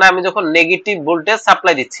এখানে আমি যখন নেগেটিভ ভোল্টেজ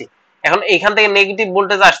সাপ্লাই দিচ্ছি, এখন এখান থেকে নেগেটিভ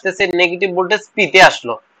ভোল্টেজ আসতেছে, নেগেটিভ ভোল্টেজ পিতে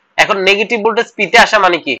আসলো। এখন নেগেটিভ ভোল্টেজ পিতে আসা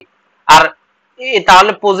মানে কি, আর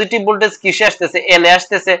তাহলে পজিটিভ ভোল্টেজ কিসে আসতেছে, এনে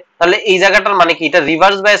আসতেছে, তাহলে এই জায়গাটার মানে কি, এটা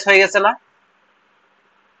রিভার্স বায়াস হয়ে গেছে না।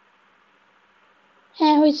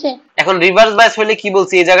 হ্যাঁ হইছে। এখন রিভার্স বায়াস হইলে কি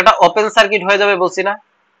বলছি, এই জায়গাটা ওপেন সার্কিট হয়ে যাবে বলছি না।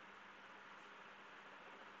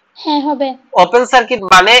 হ্যাঁ হবে। ওপেন সার্কিট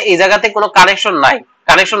মানে এই জায়গাতে কোনো কানেকশন নাই,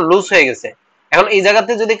 কানেকশন লুজ হয়ে গেছে। এখন এই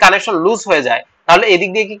জায়গাতে যদি কানেকশন লুজ হয়ে যায় তাহলে এদিক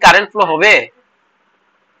দিয়ে কি কারেন্ট ফ্লো হবে,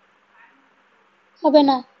 হবে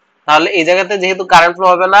না। তাহলে এই জায়গাতে যেহেতু কারেন্ট ফ্লো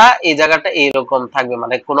হবে না, এই জায়গাটা এইরকম থাকবে,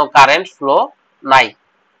 মানে কোনো কারেন্ট ফ্লো নাই।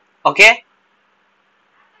 ওকে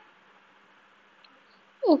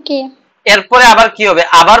ওকে এরপরে আবার কি হবে,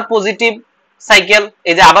 আবার পজিটিভ সাইকেল,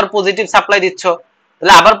 এই যে আবার পজিটিভ সাপ্লাই দিচ্ছ,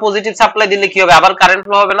 তাহলে আবার পজিটিভ সাপ্লাই দিলে কি হবে, আবার কারেন্ট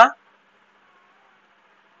ফ্লো হবে না।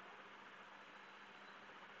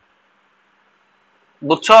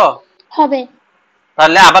 বুঝছো, হবে।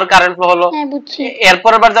 তাহলে আবার কারেন্ট ফ্লো হলো। হ্যাঁ বুঝছি।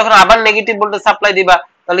 এরপর আবার যখন আবার নেগেটিভ ভোল্টেজ সাপ্লাই দিবা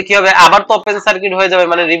তাহলে কি হবে, আবার তো ওপেন সার্কিট হয়ে যাবে,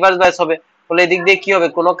 মানে রিভার্স বায়াস হবে। তাহলে এদিক দিয়ে কি হবে,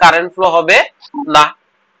 কোনো কারেন্ট ফ্লো হবে না।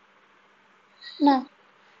 না।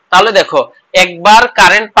 তাহলে দেখো একবার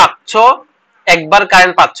কারেন্ট পাচ্ছ, একবার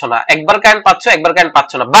কারেন্ট পাচ্ছ না, একবার কারেন্ট পাচ্ছ, একবার কারেন্ট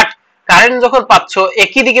পাচ্ছ না, বাট কারেন্ট যখন পাচ্ছ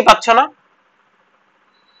একই দিকে পাচ্ছ না।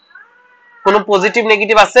 কোনো পজিটিভ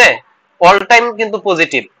নেগেটিভ আছে, অল টাইম কিন্তু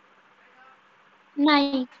পজিটিভ, নাই।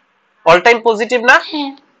 অল টাইম পজিটিভ না।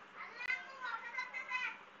 হ্যাঁ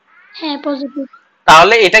হ্যাঁ পজিটিভ।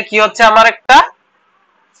 তাহলে এটা কি হচ্ছে, আমার একটা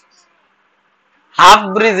হাফ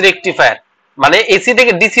ব্রিজ রেকটিফায়ার। মানে এসি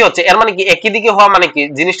থেকে ডিসি হচ্ছে, এর মানে কি একই দিকে হওয়া মানে কি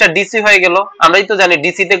জিনিসটা ডিসি হয়ে গেল। আমরাই তো জানি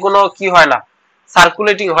ডিসি তে কোনো কি হয় না,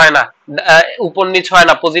 সার্কুলেটিং হয় না, উপর নিচ হয়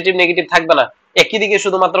না, পজিটিভ নেগেটিভ থাকবে না, একই দিকে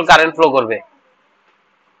শুধুমাত্র কারেন্ট ফ্লো করবে।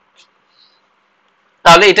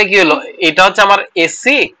 তাহলে এটা কি হলো, হ্যাঁ এটা হচ্ছে আমার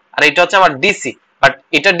এসি আর এটা হচ্ছে আমার ডিসি। বাট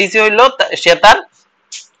এটা ডিসি হইলো সে তার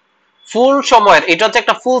ফুল সময়ের, এটা হচ্ছে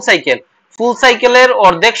একটা ফুল সাইকেল, ফুল সাইকেলের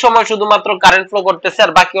অর্ধেক সময় শুধুমাত্র কারেন্ট ফ্লো করতেছে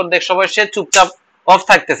আর বাকি অর্ধেক সময় সে চুপচাপ অফ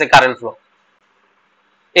থাকতেছে কারেন্ট ফ্লো।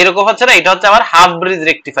 এরকম হচ্ছে না, এটা হচ্ছে আমার হাফ ব্রিজ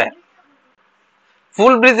রেকটিফায়ার।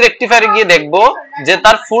 ফুল ব্রিজ রেকটিফায়ারে গিয়ে দেখবো যে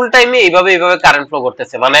তার ফুল টাইমে এইভাবে কারেন্ট ফ্লো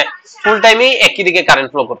করতেছে, মানে ফুল টাইমে একই দিকে কারেন্ট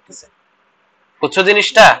ফ্লো করতেছে। বুঝছো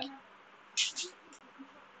জিনিসটা?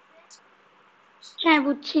 হ্যাঁ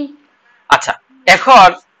বুঝছি। আচ্ছা, এখন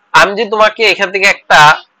আমি যে তোমাকে এখান থেকে একটা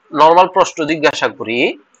নরমাল প্রশ্ন জিজ্ঞাসা করি,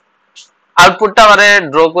 আউটপুটটা মানে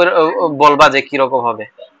ড্র করে বলবা যে কি রকম হবে।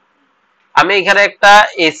 আমি এখানে একটা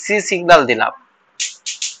এসি সিগন্যাল দিলাম,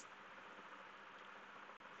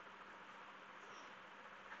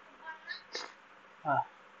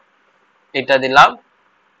 এটা দিলাম,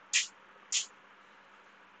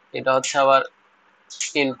 এটা হচ্ছে আবার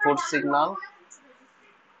ইনপুট সিগন্যাল,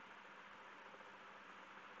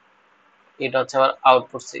 এটা হচ্ছে আবার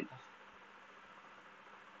আউটপুট সিগন্যাল।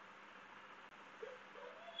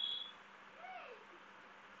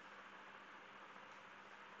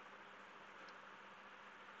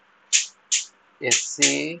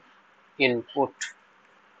 এসি ইনপুট,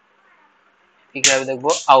 এখানে দেখবো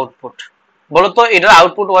আউটপুট। বলতো এটার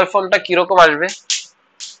আউটপুট ওয়েভফর্মটা কিরকম আসবে,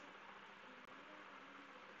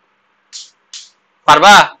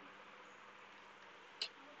 পারবা?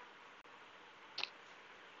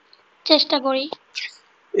 চেষ্টা করি।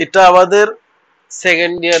 এটা আমাদের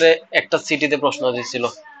সেকেন্ড ইয়ারে একটা সিটিতে প্রশ্ন দিয়েছিল,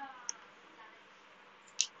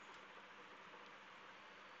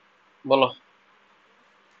 বলো।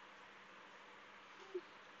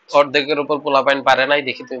 অর্ধেকের উপর পোলাপাইন পারে নাই,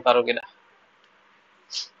 দেখি তুমি পারো কিনা।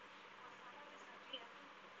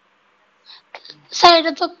 স্যার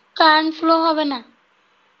এটা তো কারেন্ট ফ্লো হবে না।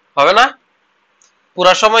 হবে না?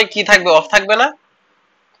 পুরা সময় কি থাকবে, অফ থাকবে না?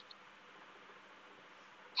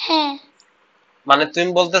 হ্যাঁ মানে তুমি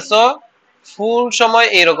বলতেছো ফুল সময়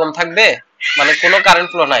এরকম থাকবে, মানে কোনো কারেন্ট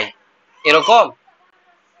ফ্লো নাই এরকম?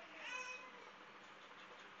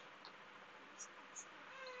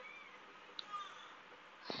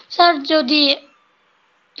 স্যার যদি,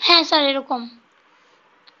 হ্যাঁ স্যার এরকম।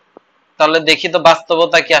 তাহলে দেখি তো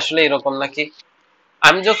বাস্তবতা কি আসলে এরকম নাকি।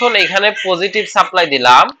 আমি যখন এখানে পজিটিভ সাপ্লাই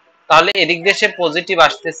দিলাম, তাহলে এদিক দিয়ে সে পজিটিভ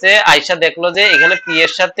আসতেছে, আয়শা দেখলো যে এখানে পি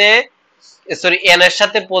এর সাথে, সরি এন এর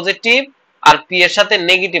সাথে পজিটিভ আর পি এর সাথে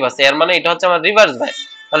নেগেটিভ আছে, এর মানে এটা হচ্ছে আমার রিভার্স বাইস।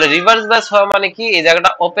 তাহলে রিভার্স বাইস হওয়া মানে কি এই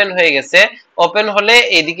জায়গাটা ওপেন হয়ে গেছে, ওপেন হলে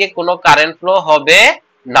এদিকে কোনো কারেন্ট ফ্লো হবে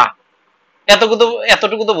না। এতটুকু তো,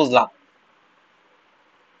 এতটুকু তো বুঝলাম।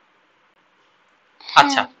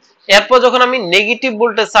 আচ্ছা, হ্যাঁ এরপর যখন আমি নেগেটিভ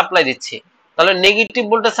ভোল্টেজ সাপ্লাই দিচ্ছি, তাহলে নেগেটিভ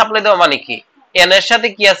ভোল্টেজ সাপ্লাই দেওয়া মানে কি, এন এর সাথে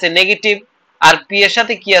কি আছে নেগেটিভ আর পি এর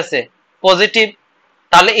সাথে কি আছে পজিটিভ।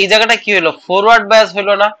 তাহলে এই জায়গাটা কি হলো, ফরওয়ার্ড বায়াস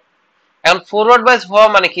হলো না। এখন ফরওয়ার্ড বায়াস হওয়া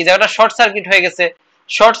মানে কি, জায়গাটা শর্ট সার্কিট হয়ে গেছে।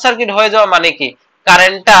 শর্ট সার্কিট হয়ে যাওয়া মানে কি,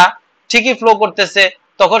 কারেন্টটা ঠিকই ফ্লো করতেছে,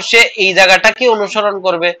 তখন সে এই জায়গাটাকে অনুসরণ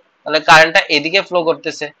করবে, তাহলে কারেন্টটা এদিকে ফ্লো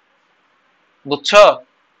করতেছে। বুঝছো?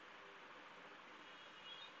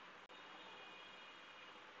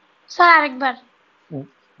 স্যার আরেকবার।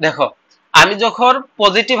 দেখো, আমি যখন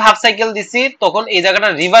পজিটিভ হাফ সাইকেল দিছি তখন এই জায়গাটা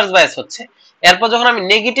রিভার্স বায়াস হচ্ছে। এরপর যখন আমি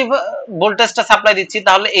নেগেটিভ ভোল্টেজটা সাপ্লাই দিচ্ছি,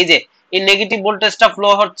 তাহলে এই যে এই নেগেটিভ ভোল্টেজটা ফ্লো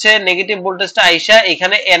হচ্ছে, নেগেটিভ ভোল্টেজটা আইসা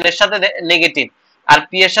এখানে এন এর সাথে নেগেটিভ আর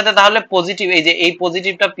পি এর সাথে তাহলে পজিটিভ, এই যে এই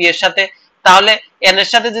পজিটিভটা পি এর সাথে, তাহলে এন এর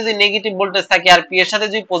সাথে যদি নেগেটিভ ভোল্টেজ থাকে আর পি এর সাথে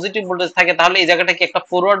যদি পজিটিভ ভোল্টেজ থাকে, তাহলে এই জায়গাটা কি একটা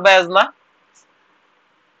ফরওয়ার্ড বায়াস না?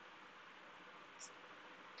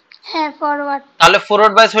 হ্যাঁ ফরওয়ার্ড। তাহলে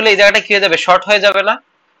ফরওয়ার্ড বায়াস হলে এই জায়গাটা কি হয়ে যাবে, শর্ট হয়ে যাবে না?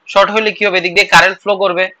 শর্ট হলে কি হবে, এদিক দিয়ে কারেন্ট ফ্লো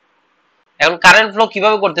করবে। এখন কারেন্ট ফ্লো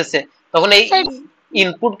কিভাবে করতেছে, তখন এই স্যার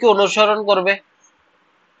ইনপুটকে অনুসরণ করবে।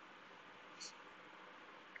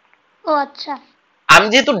 ও আচ্ছা। আমি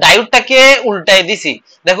যেহেতু ডায়োডটাকে উল্টাই দিছি,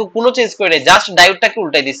 দেখো কোনো চেঞ্জ করে নাই, জাস্ট ডায়োডটাকে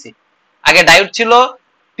উল্টাই দিছি। আগে ডায়োড ছিল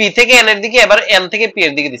পি থেকে এন এর দিকে, এবার এন থেকে পি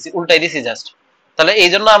এর দিকে দিছি, উল্টাই দিছি জাস্ট। তাহলে এই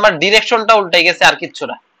জন্য আমার ডিরেকশনটা উল্টাই গেছে, আর কিচ্ছু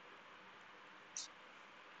না।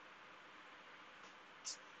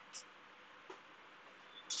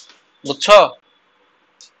 বুঝছো?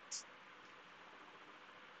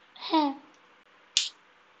 হ্যাঁ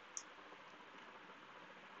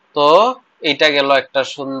তো এইটা গেল একটা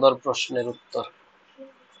সুন্দর প্রশ্নের উত্তর।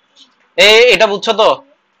 এটা বুঝছো তো?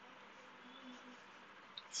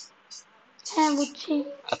 হ্যাঁ বুঝছি।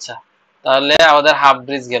 আচ্ছা, তাহলে আমাদের হাফ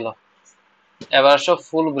ব্রিজ গেল, এবার আসো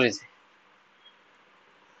ফুল ব্রিজ।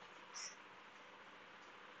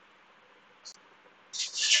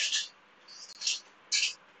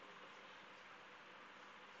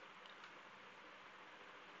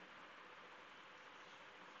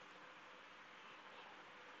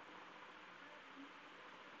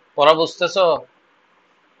 পড়া বুঝতেছো?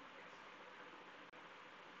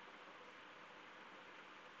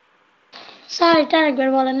 স্যার এটা আরেকবার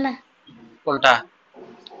বলেন না। কোনটা?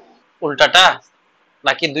 উল্টাটা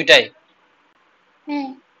নাকি দুইটাই? হ্যাঁ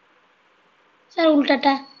স্যার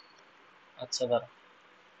উল্টাটা। আচ্ছা দাঁড়া,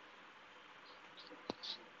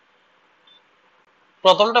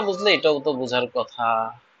 প্রথমটা বুঝলে এটাও তো বোঝার কথা।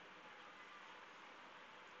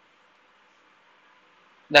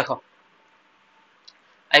 দেখো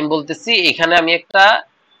আমি বলতেছি এখানে আমি একটা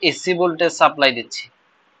এসি ভোল্টেজ সাপ্লাই দিচ্ছি।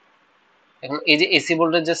 এখন এই যে এসি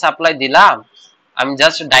ভোল্টেজ যে সাপ্লাই দিলাম, আমি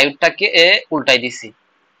জাস্ট ডায়োডটাকে উল্টাই দিছি।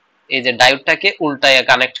 এই যে ডায়োডটাকে উল্টাইয়া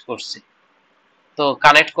কানেক্ট করছি। তো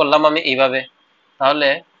কানেক্ট করলাম আমি এইভাবে। তাহলে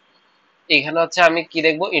এখানে হচ্ছে আমি কি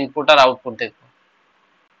দেখবো, ইনপুট আর আউটপুট দেখবো।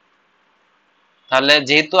 তাহলে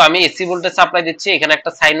যেহেতু আমি এসি ভোল্টেজ সাপ্লাই দিচ্ছি, এখানে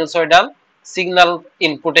একটা সাইনোসয়েডাল সিগন্যাল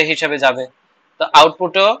ইনপুটে হিসেবে যাবে। তো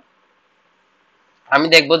আউটপুটও আমি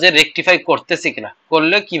দেখবো যে রেকটিফাই করতেছি কিনা,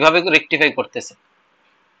 করলে কিভাবে রেকটিফাই করতেছে,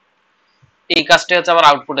 এই কাজটা হচ্ছে আমার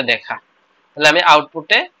আউটপুটে দেখা। তাহলে আমি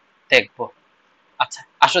আউটপুটে দেখবো। আচ্ছা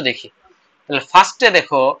আসো দেখি। তাহলে ফার্স্টে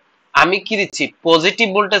দেখো আমি কি দিচ্ছি, পজিটিভ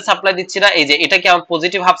ভোল্টেজ সাপ্লাই দিচ্ছি না। এই যে এটা কি আমার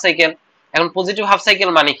পজিটিভ হাফ সাইকেল। এখন পজিটিভ হাফ সাইকেল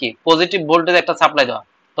মানে কি, পজিটিভ ভোল্টেজ একটা সাপ্লাই দেওয়া।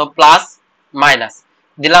 তো প্লাস মাইনাস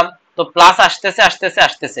দিলাম, তো প্লাস আসতেছে আসতেছে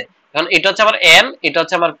আসতেছে। এখন এটা হচ্ছে আমার এন, এটা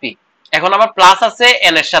হচ্ছে আমার পি। এখন আমার প্লাস আছে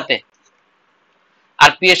এন এর সাথে,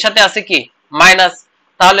 আর পি এর সাথে আছে কি মাইনাস।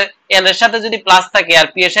 তাহলে এন এর সাথে যদি প্লাস থাকে আর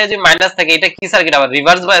পি এর সাথে যদি মাইনাস থাকে, এটা কি সার্কিট, আবার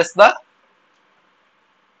রিভার্স বায়াস না?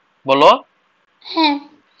 বলো। হ্যাঁ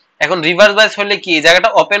এখন রিভার্স বায়াস হলে কি এই জায়গাটা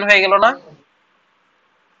ওপেন হয়ে গেল না?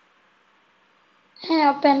 হ্যাঁ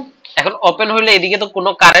ওপেন। এখন ওপেন হইলে এদিকে তো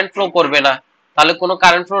কোনো কারেন্ট ফ্লো করবে না। তাহলে কোনো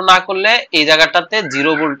কারেন্ট ফ্লো না করলে এই জায়গাটাতে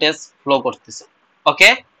জিরো ভোল্টেজ ফ্লো করতেছে। ওকে।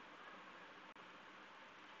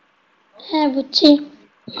 হ্যাঁ বুঝছি।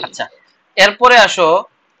 আচ্ছা এরপরে আসো,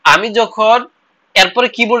 আমি যখন এরপরে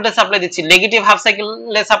কি ভোল্টেজ সাপ্লাই দিচ্ছি, নেগেটিভ হাফ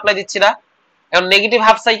সাইকেলে সাপ্লাই দিচ্ছি না? এখন নেগেটিভ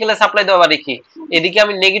হাফ সাইকেলে সাপ্লাই দেওয়া মানে কি, এদিকে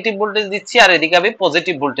আমি নেগেটিভ ভোল্টেজ দিচ্ছি আর এদিকে আমি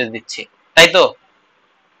পজিটিভ ভোল্টেজ দিচ্ছি, তাই তো?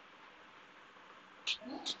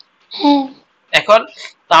 হ্যাঁ এখন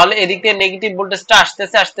তাহলে এদিক দিয়ে নেগেটিভ ভোল্টেজটা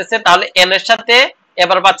আসতেছে আসতেছে, তাহলে এন এর সাথে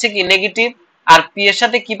এবার পাচ্ছে কি নেগেটিভ, আর পি এর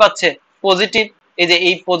সাথে কি পাচ্ছে পজিটিভ। এই যে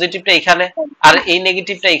এই পজিটিভটা এখানে আর এই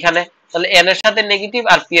নেগেটিভটা এখানে, তাহলে এন এর সাথে নেগেটিভ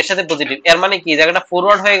আর পি এর সাথে পজিটিভ, এর মানে কি জায়গাটা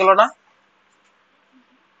ফরওয়ার্ড হয়ে গেল না?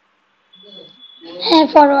 হ্যাঁ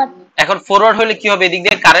ফরওয়ার্ড। এখন ফরওয়ার্ড হলে কি হবে, এদিক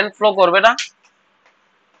দিয়ে কারেন্ট ফ্লো করবে না?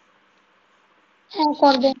 হ্যাঁ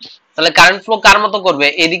করবে। তাহলে কারেন্ট ফ্লো কার মতো করবে,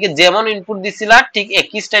 এদিকে যেমন ইনপুট দিছিলা ঠিক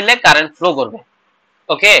একই স্টাইলে কারেন্ট ফ্লো করবে।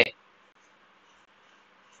 ওকে।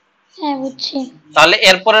 হ্যাঁ বুঝছি। তাহলে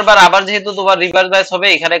এরপরের বার আবার যেহেতু তোমার রিভার্স বাইস হবে,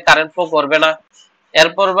 এখানে কারেন্ট ফ্লো করবে না।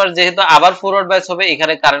 এরপর বার যেহেতু আবার ফরওয়ার্ড বাইস হবে,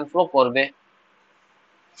 এখানে কারেন্ট ফ্লো করবে।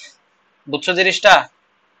 বুঝছো জিনিসটা?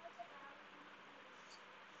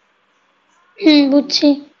 বুঝছি।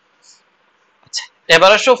 আচ্ছা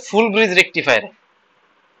এবার আসো ফুল ব্রিজ রেকটিফায়ার।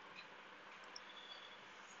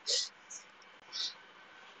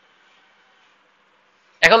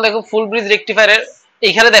 এখন দেখো ফুল ব্রিজ রেকটিফায়ারের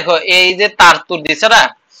এখানে দেখো এই যে তার তুর দিছে না,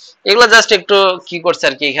 এগুলো জাস্ট একটু কি করছে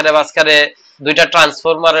আর কি, এখানে মাঝখানে দুইটা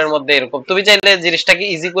ট্রান্সফরমারের মধ্যে এরকম, তুমি চাইলে জিনিসটাকে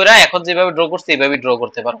ইজি করে এখন যেভাবে ড্র করছে এইভাবে ড্র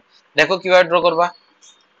করতে পারো। দেখো কিভাবে ড্র করবা।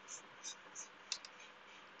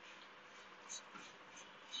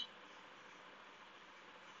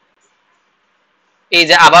 এই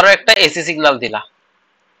যে আবারও একটা এসি সিগন্যাল দিলা,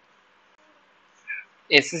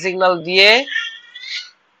 এসি সিগন্যাল দিয়ে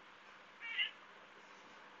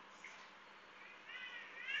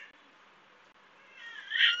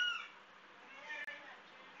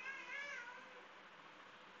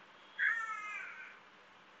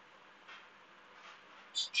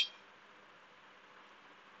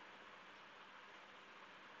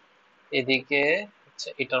এদিকে আচ্ছা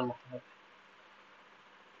এটার মতো হবে।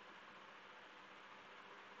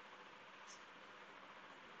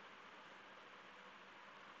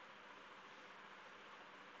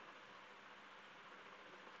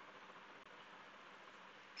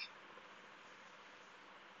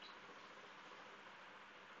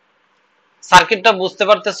 সার্কিটটা বুঝতে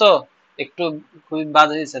পারতেছো? একটু খুবই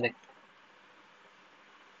বাজে হয়েছে দেখতে।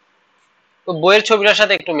 তো বইয়ের ছবিটার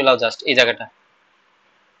সাথে একটু মিলাও জাস্ট এই জায়গাটা।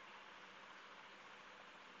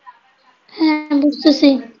 হ্যাঁ বুঝতেছি।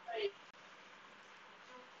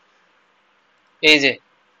 এই যে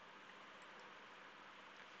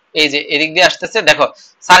এই যে এদিক দিয়ে আসতেছে, দেখো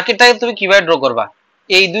সার্কিটটাকে তুমি কিভাবে ড্র করবা,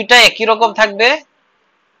 এই দুইটা একই রকম থাকবে।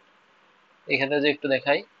 এখানে যে একটু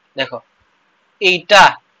দেখাই, দেখো এইটা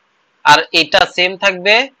আর এইটা সেম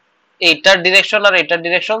থাকবে, এইটার ডিরেকশন আর এইটার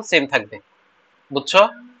ডিরেকশন সেম থাকবে। বুঝছো?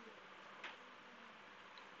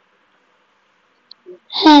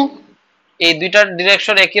 হ্যাঁ, এই দুইটার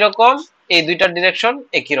ডিরেকশন একই রকম, এই দুইটার ডিরেকশন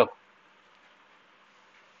একই রকম।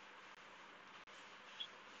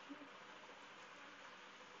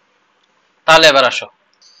 তাহলে এবার আসো,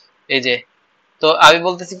 এই যে, তো আমি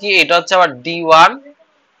বলতেছি কি, এটা হচ্ছে আবার D1,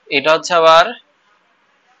 এটা হচ্ছে আবার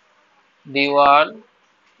D1,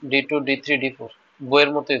 D2, D3, D4, বইয়ের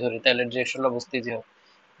মতোই ধরি, তাহলে ডিরেকশনটা বুঝতে ইজি হবে।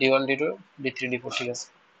 D1, D2, D3, D4, ঠিক আছে।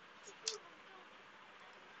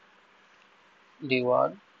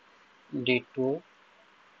 D1, D2,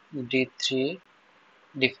 D3,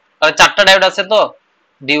 D4, তাহলে চারটা ডায়োড আছে তো,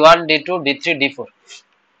 D1, D2, D3, D4।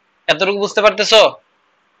 এতটুকু বুঝতে পারতেছো?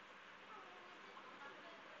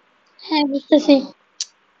 হ্যাঁ বুঝতেছি।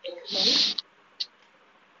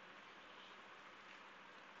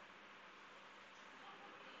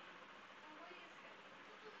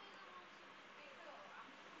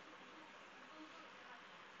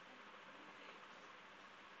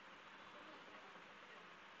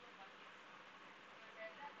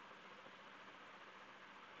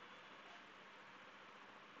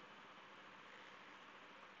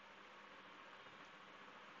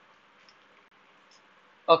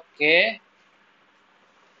 ওকে,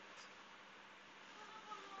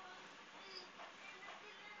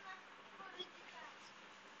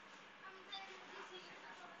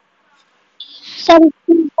 স্যার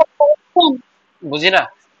স্ক্রিন কি অফ করেছেন? বুঝি না,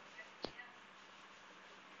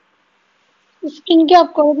 স্ক্রিন কি অফ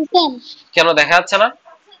করে দিছেন? কেন দেখা যাচ্ছে না?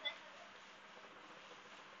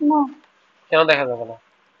 না। কেন দেখা যাবে না?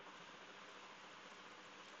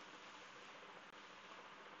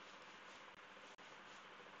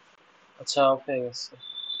 আচ্ছা, অফ হয়ে গেছে।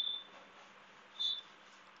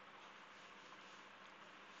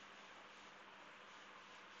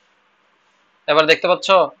 এবার দেখতে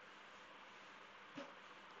পাচ্ছো?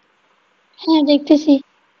 হ্যাঁ দেখতেছি।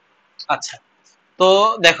 আচ্ছা, তো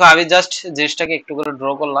দেখো, আমি জাস্ট জিনিসটাকে একটু করে ড্র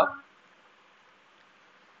করলাম।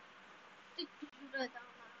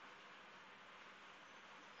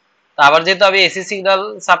 তা আবার যেহেতু আমি এসি সিগন্যাল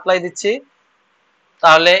সাপ্লাই দিচ্ছি,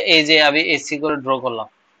 তাহলে এই যে আমি এসি করে ড্র করলাম,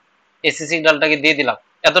 এসি সিগন্যালটাকে দিয়ে দিলাম।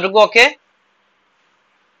 এতটুকু ওকে।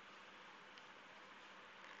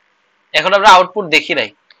 এখন আমরা আউটপুট দেখি নাই,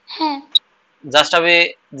 হ্যাঁ। জাস্ট আমি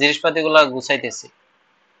জিনিসপাতি গুলা গুছাইতেছি।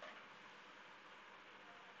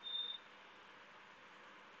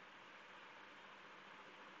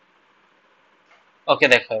 ওকে,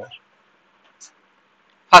 দেখো এবার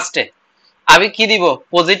ফার্স্টে আমি কি দিব,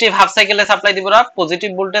 পজিটিভ হাফ সাইকেলে সাপ্লাই দিব না, পজিটিভ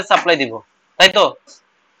ভোল্টেজ সাপ্লাই দিব, তাই তো?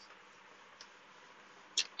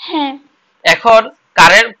 হ্যাঁ। এখন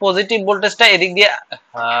কারেন্ট পজিটিভ ভোল্টেজটা এদিক দিয়ে,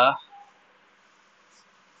 হ্যাঁ,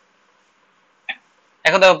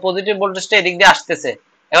 এখন দেখো পজিটিভ ভোল্টেজটা এদিক দিয়ে আসতেছে।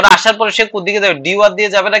 এখন আসার পরে সে কোন দিকে যাবে, D1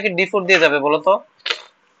 দিয়ে যাবে নাকি D4 দিয়ে যাবে বলো তো?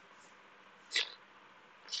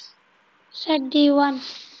 Sir D1।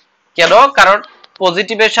 কেন? কারণ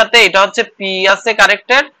পজিটিভের সাথে এটা হচ্ছে পি আছে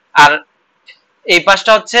কানেক্টেড, আর এই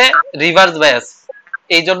পাশটা হচ্ছে রিভার্স বায়াস।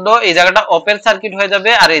 এই জন্য এই জায়গাটা ওপেন সার্কিট হয়ে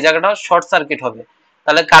যাবে আর এই জায়গাটা শর্ট সার্কিট হবে।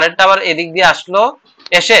 তাহলে কারেন্টটা আবার এদিক দিয়ে আসলো,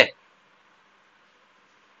 এসে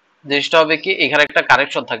জিনিসটা হবে কি, এখানে একটা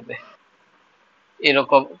কানেকশন থাকবে,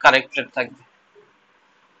 এরকম কানেক্টেড থাকবে,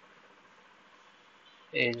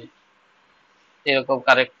 এই যে এরকম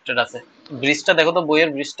কানেক্টেড আছে। ব্রিজটা দেখো তো, বইয়ের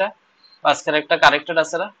ব্রিজটা মাঝখানে একটা কানেক্টেড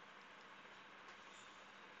আছে না?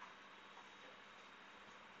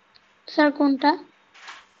 স্যার কোনটা?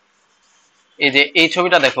 এই যে এই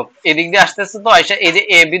ছবিটা দেখো, এদিক দিয়ে আসতেছে তো আইসা, এই যে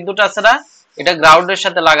এ বিন্দুটা আছে না, এটা গ্রাউন্ডের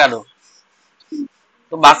সাথে লাগানো,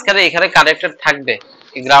 তো মাঝখানে এখানে কানেক্টেড থাকবে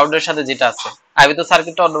এই গ্রাউন্ডের সাথে যেটা আছে। আমি তো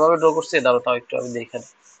সার্কিটটা অন্যভাবে ড্র করছি, দাঁড়াও তাও একটু আমি দেখে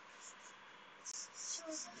নিই।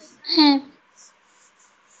 হ্যাঁ।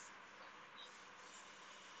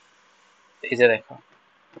 এই যে দেখো,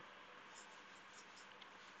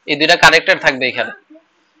 এই দুইটা কানেক্টেড থাকবে এখানে।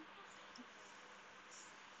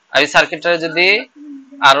 আমি সার্কিটটা যদি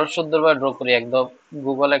আরো সুন্দরভাবে ড্র করি, একদম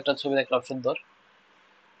গুগলে একটা ছবি দেখলাম সুন্দর,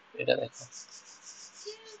 এটা দেখো,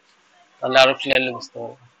 তাহলে আরো ক্লিয়ারলি বুঝতে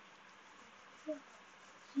পারবে।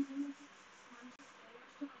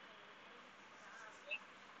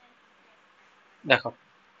 দেখো,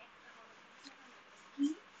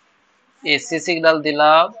 এসি সিগন্যাল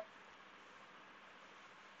দিলাম,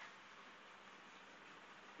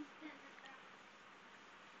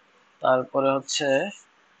 তারপরে হচ্ছে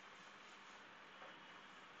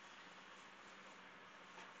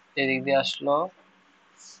এদিক দিয়ে আসলো,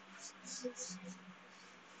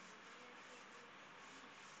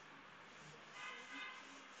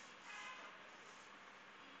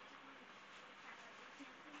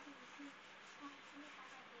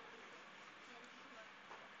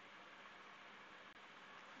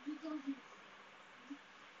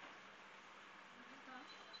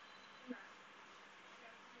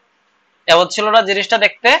 এমন ছিল না জিনিসটা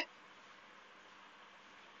দেখতে?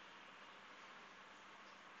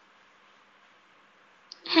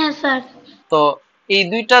 হ্যাঁ স্যার। তো এই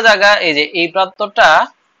দুইটা জায়গা, এই যে এই প্রান্তটা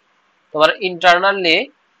তোমার ইন্টারনালি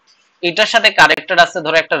এটার সাথে কানেক্টেড আছে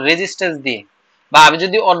ধরো একটা রেজিস্ট্যান্স দিয়ে, বা আমি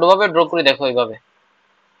যদি অন্যভাবে ড্র করি, দেখো এইভাবে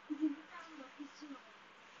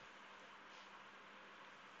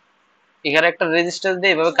এখানে একটা রেজিস্ট্যান্স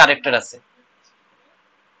দিয়ে এইভাবে কানেক্টেড আছে।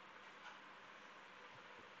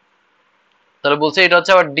 তাহলে বলছে এটা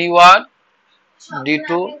হচ্ছে আবার D1, D2,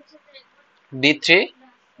 D3,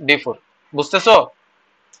 D4। বুঝতেছো?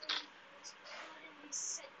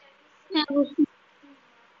 হ্যাঁ বুঝছি।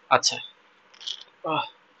 আচ্ছা। আহ,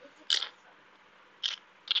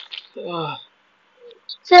 আহ,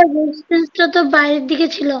 স্যার রেজিস্ট্যান্সটা তো বাইরের দিকে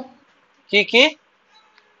ছিল। কি কি?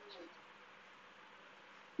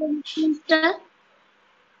 রেজিস্ট্যান্সটা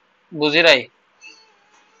বুঝি নাই।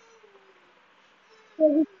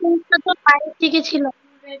 রেজিস্ট্যান্সটা তো বাইরের দিকে ছিল।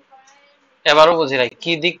 এবারও বুঝি নাই,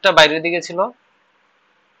 কি দিকটা বাইরের দিকে ছিল?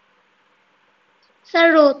 স্যার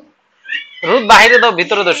রোদ। রোদ বাইরে দাও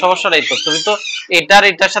ভিতরে দাও, সমস্যা নাই তো। তুমি তো এটার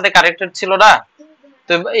এটার সাথে কানেক্টেড ছিল না,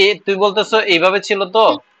 তুই বলতেছো এইভাবে ছিল তো,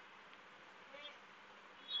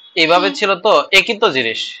 এইভাবে হ্যাঁ। ছিল তো, একই তো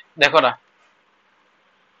জিনিস। দেখো না,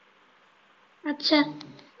 আচ্ছা।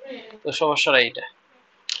 তো সমস্যা নাই এটা।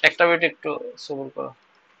 একটা মিনিট একটু সবুর করো।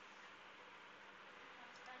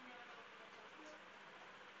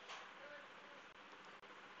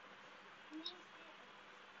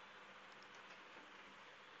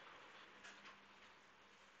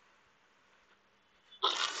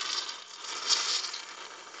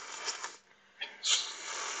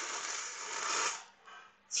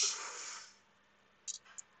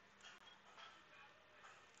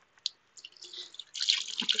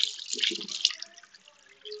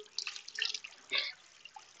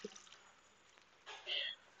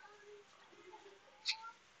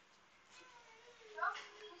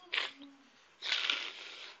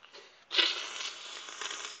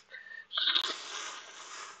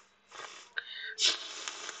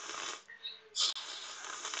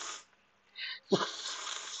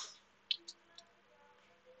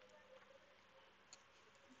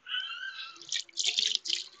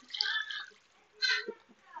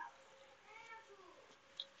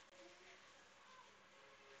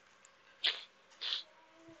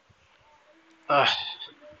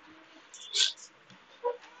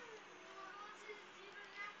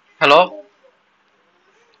 হ্যালো।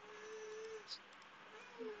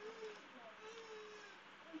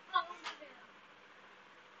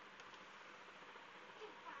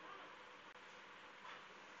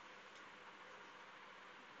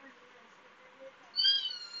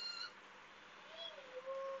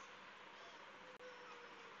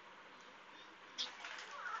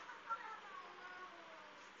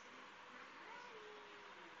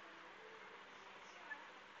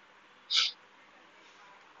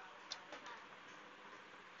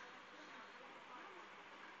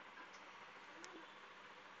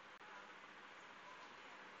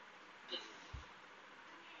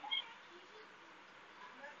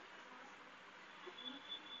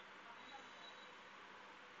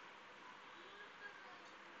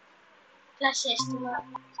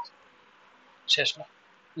 শেষ না,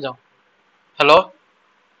 যাও। হ্যালো,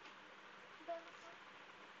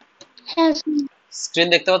 হ্যাঁ স্যার। স্ক্রিন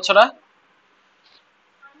দেখতে পাচ্ছ না?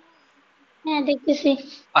 হ্যাঁ দেখতেছি।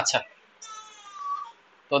 আচ্ছা,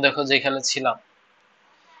 তো দেখো যেখানে ছিলাম,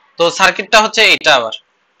 তো সার্কিটটা হচ্ছে এটা আবার।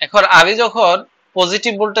 এখন আমি যখন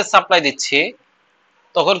পজিটিভ ভোল্টেজ সাপ্লাই দিচ্ছি,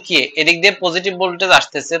 তখন কি এদিক দিয়ে পজিটিভ ভোল্টেজ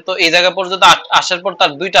আসতেছে, তো এই জায়গা পর্যন্ত আসার পর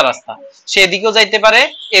তার দুইটা রাস্তা, সে এদিকেও যাইতে পারে,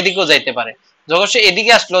 এদিকেও যাইতে পারে। যখন সে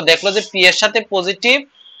এদিকে আসলো, দেখলো যে পি এর সাথে পজিটিভ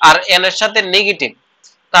আর এন এর সাথে নেগেটিভ,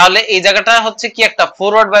 তাহলে এই জায়গাটা হচ্ছে কি একটা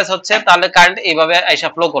ফরওয়ার্ড বাইস হচ্ছে, তাহলে কারেন্ট এইভাবে আইসা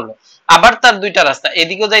ফ্লো করলো। আবার তার দুইটা রাস্তা,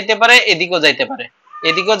 এদিকেও যাইতে পারে, এদিকেও যাইতে পারে,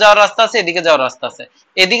 এদিকেও যাওয়ার রাস্তা আছে, এদিকে যাওয়ার রাস্তা আছে।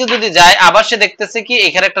 এদিকে যদি যায়, আবার সে দেখতেছে কি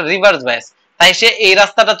এখানে একটা রিভার্স বাইস, তাই সে এই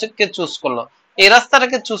রাস্তাটাকে চুজ করলো। এই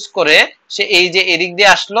রাস্তাটাকে চুজ করে সে এই যে এদিক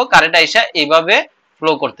দিয়ে আসলো, কারেন্ট আইসা এইভাবে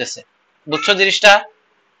ফ্লো করতেছে। বুঝছো জিনিসটা?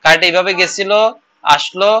 কারেন্ট এইভাবে গেছিল,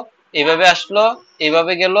 আসলো, এইভাবে আসলো,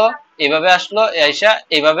 এইভাবে গেল, এইভাবে আসলো, আইসা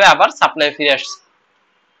এইভাবে আবার সাপ্লাই ফিরে আসছে।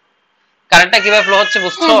 কারেন্টটা কিভাবে ফ্লো হচ্ছে হ্যাঁ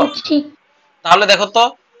বুঝছো? বুঝছি। তাহলে দেখো তো,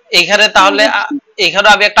 এইখানে হ্যাঁ তাহলে বুঝছি। এইখানে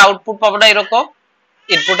আমি একটা আউটপুট পাবো না এরকম,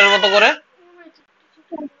 ইনপুটের মতো করে?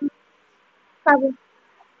 পাবো।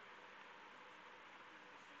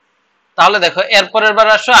 তাহলে দেখো এরপরের বার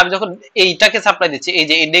আসো, আমি যখন এইটাকে সাপ্লাই দিচ্ছি, এই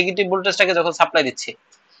যে এই নেগেটিভ ভোল্টেজটাকে যখন সাপ্লাই দিচ্ছি,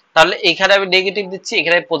 তাহলে এখানে আমি নেগেটিভ দিচ্ছি,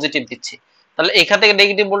 এখানে আমি পজিটিভ দিচ্ছি। তাহলে এখান থেকে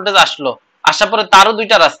নেগেটিভ ভোল্টেজ আসলো, আসার পরে তারও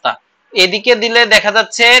দুইটা রাস্তা, এদিকে দিলে দেখা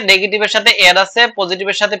যাচ্ছে নেগেটিভের সাথে এন আছে,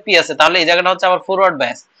 পজিটিভের সাথে পি আছে, তাহলে এই জায়গাটা হচ্ছে আমার ফরওয়ার্ড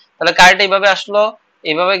বায়াস। তাহলে কারেন্ট এইভাবে আসলো,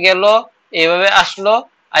 এইভাবে গেল, এইভাবে আসলো,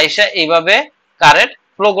 আইসা এইভাবে কারেন্ট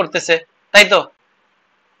ফ্লো করতেছে, তাই তো?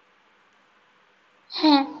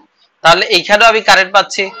 হ্যাঁ। তাহলে এইখানেও আমি কারেন্ট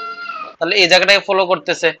পাচ্ছি, তাহলে এই জায়গাটাকে ফলো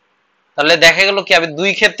করতেছে। তাহলে দেখা গেল কি আমি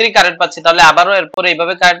দুই ক্ষেত্রেই কারেন্ট পাচ্ছি, তাহলে আবারও এরপরে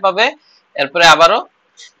এইভাবে কারেন্ট পাবে, এরপরে আবারও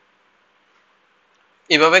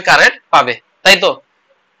এইভাবে কারেন্ট পাবে, তাই তো?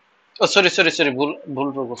 ও সরি সরি সরি, ভুল ভুল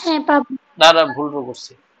ড্র করছি। হ্যাঁ পাবো। না না, ভুল ড্র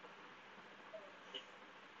করছি।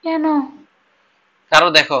 কেন? কারণ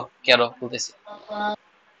দেখো কেন বলতেছি,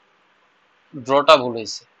 ড্রটা ভুল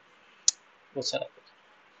হয়েছে, বুঝছো না?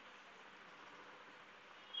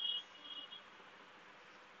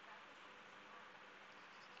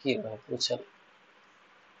 কি বুঝছো না?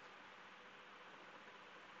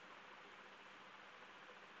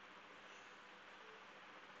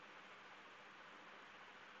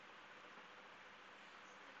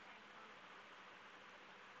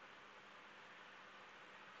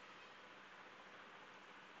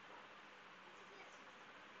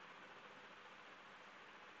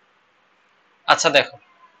 আচ্ছা দেখো,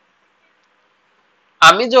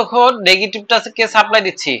 আমি যখন নেগেটিভটাকে সাপ্লাই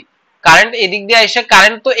দিচ্ছি, কারেন্ট এদিক দিয়ে আইসা,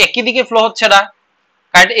 কারেন্ট তো একই দিকে ফ্লো হচ্ছে না,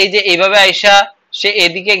 কারেন্ট এই যে এইভাবে আইসা সে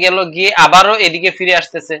এদিকে গেল, গিয়ে আবারও এদিকে ফিরে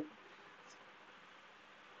আসতেছে।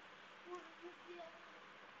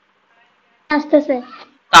 আসতেছে।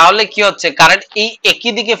 তাহলে কি হচ্ছে, কারেন্ট এই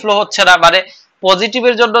একই দিকে ফ্লো হচ্ছে না, মানে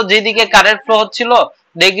পজিটিভের জন্য যেদিকে কারেন্ট ফ্লো হচ্ছিল,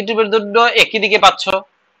 নেগেটিভের জন্য একই দিকে পাচ্ছ,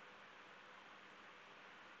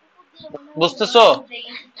 বুঝতেছো?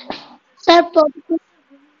 স্যার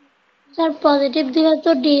স্যার পজিটিভ দিলে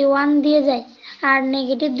তো D1 দিয়ে যায়, আর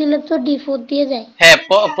নেগেটিভ দিলে তো D4 দিয়ে যায়। হ্যাঁ,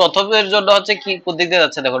 প্রথমের জন্য হচ্ছে কি কোন দিক দিয়ে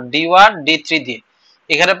যাচ্ছে দেখো, D1 D3 দিয়ে,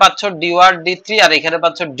 এখানে পাচ্ছ D1 D3, আর এখানে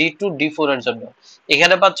পাচ্ছ D2 D4 এর জন্য।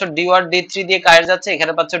 এখানে পাচ্ছ D1 D3 দিয়ে কারেন্ট যাচ্ছে,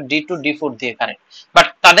 এখানে পাচ্ছ D2 D4 দিয়ে কারেন্ট, বাট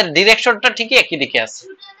তাদের ডিরেকশনটা ঠিকই একই দিকে আছে।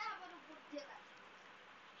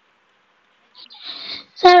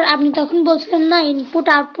 স্যার আপনি তখন বলছিলেন না ইনপুট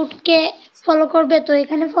আউটপুটকে ফলো করবে, তো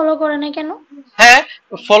এখানে ফলো করে না কেন? হ্যাঁ,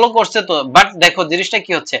 ফলো করছে তো, বাট দেখো জিনিসটা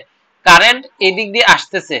কি হচ্ছে, কারেন্ট এদিক দিয়ে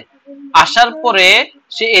আসতেছে, আসার পরে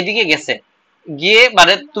সে এদিকে গেছে, গিয়ে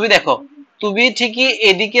মানে তুমি দেখো, তুমি ঠিকই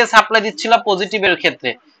এদিকে সাপ্লাই দিচ্ছিলা পজিটিভের ক্ষেত্রে,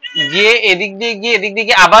 গিয়ে এদিক দিয়ে গিয়ে এদিক দিয়ে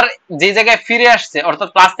গিয়ে আবার যে জায়গায় ফিরে আসছে, অর্থাৎ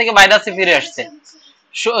প্লাস থেকে মাইনাসে ফিরে আসছে।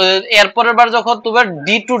 এরপরের বার যখন তোমার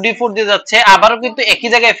D2 D4 দিয়ে যাচ্ছে, আবারও কিন্তু একই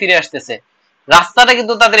জায়গায় ফিরে আসতেছে, রাস্তাটা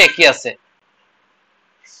কিন্তু তাদের একই আছে।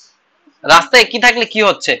 রাস্তা একই থাকলে কি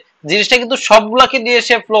হচ্ছে, জিনিসটা কিন্তু সবগুলাকে দিয়ে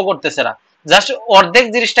সে ফ্লো করতেছে না, জাস্ট অর্ধেক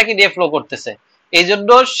জিনিসটাকে দিয়ে ফ্লো করতেছে। এই জন্য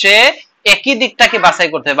সে একই দিকটাকে বাছাই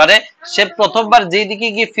করতে, মানে সে প্রথমবার যেই দিকে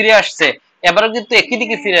গিয়ে ফিরে আসছে, এবারও কিন্তু একই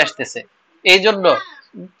দিকে ফিরে আসতেছে। এই জন্য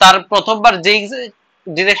তার প্রথমবার যেই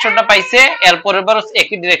ডিরেকশনটা পাইছে, এর পরের বার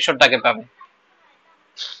একই ডিরেকশনটাকে পাবে।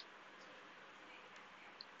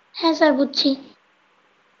 হ্যাঁ স্যার বুঝছি।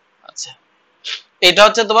 আচ্ছা, এটা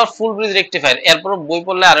হচ্ছে তোমার ফুল ব্রিজ রেকটিফায়ার, এরপর বই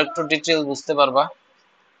পড়লে আরো একটু ডিটেইল বুঝতে পারবা।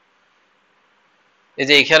 এই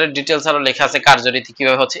যে এখানে ডিটেইলস আরো লেখা আছে কার্যরীতি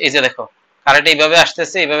কিভাবে হচ্ছে, এই যে দেখো কারেন্ট এইভাবে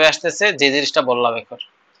আসতেছে, এইভাবে আসতেছে, যে জিনিসটা বললাম এখন,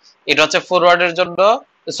 এটা হচ্ছে ফরওয়ার্ডের জন্য,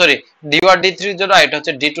 সরি D1 D3 এর জন্য, আর এটা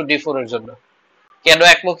হচ্ছে D2 D4 এর জন্য। কেন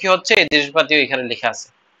একমুখী হচ্ছে এই জিনিসপাতিও এখানে লেখা আছে,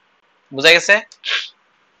 বুঝা গেছে?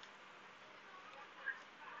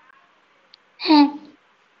 হ্যাঁ।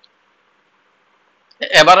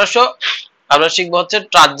 এবার আসো, আমরা শিখবো হচ্ছে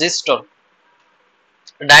ট্রানজিস্টর।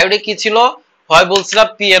 ডায়োডে কি ছিল, হয় বলছিলাম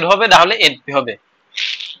পিএন হবে, না হলে এনপি হবে।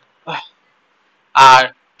 আর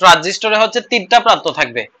ট্রানজিস্টরে হচ্ছে তিনটা প্রান্ত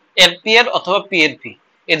থাকবে, এনপিএন অথবা পিএনপি,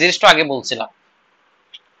 এই জিনিসটা আগে বলছিলাম।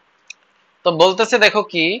 তো বলতেছে দেখো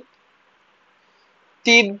কি,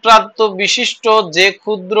 তিন প্রান্ত বিশিষ্ট যে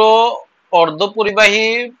ক্ষুদ্র অর্ধপরিবাহী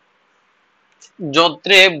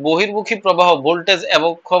যন্ত্রে বহির্মুখী প্রবাহ, ভোল্টেজ এবং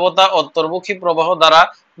ক্ষমতা অন্তর্মুখী প্রবাহ দ্বারা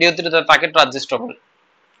নিয়ন্ত্রিত হয়, তাকে ট্রানজিস্টর বলে।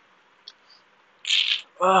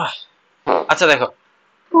 আচ্ছা দেখো,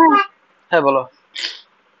 হ্যাঁ, হ্যাঁ বলো।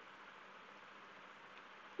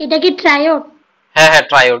 এটা কি ট্রায়োড? হ্যাঁ হ্যাঁ,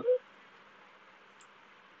 triode.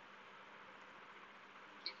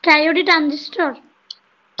 ট্রায়োডই transistor?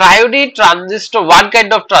 ট্রায়োডই transistor, one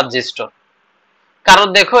kind of transistor. কারণ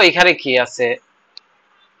দেখো এখানে কি আছে,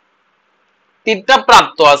 তিনটা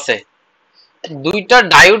প্রান্ত আছে, দুইটা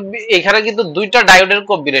ডায়োড, এখানে কিন্তু দুইটা ডায়োডের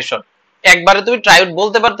কম্বিনেশন। একবারে তুমি ট্রায়োড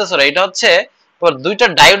বলতে পারতেছো না, এটা হচ্ছে তোমার দুইটা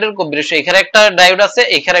ডায়োডের কম্বিনেশন, এখানে একটা ডায়োড আছে,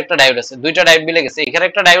 এখানে একটা ডায়োড আছে, দুইটা ডায়োড মিলে গেছে, এখানে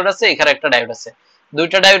একটা ডায়োড আছে, এখানে একটা ডায়োড আছে,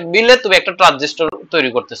 দুইটা ডায়োড মিলে তুমি একটা ট্রানজিস্টর তৈরি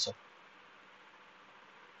করতেছো,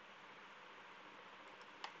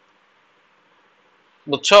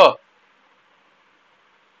 বুঝছো?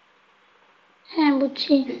 হ্যাঁ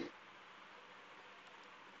বুঝছি।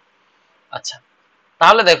 আচ্ছা,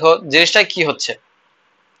 তাহলে দেখো জিনিসটা কি হচ্ছে,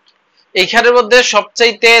 এইখানের মধ্যে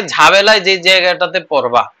সবচাইতে ঝামেলায় যে জায়গাটাতে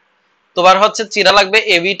পড়বা, তোমার হচ্ছে চিনা লাগবে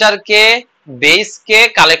এমিটার কে, বেস কে,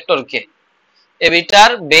 কালেক্টর কে। এমিটার,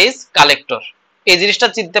 বেস, কালেক্টর, এই জিনিসটা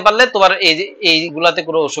চিনতে পারলে তোমার এইগুলাতে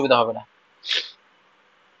কোনো অসুবিধা হবে না।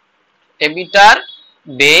 এমিটার,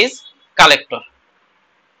 বেস, কালেক্টর,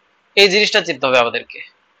 এই জিনিসটা চিনতে হবে আমাদেরকে।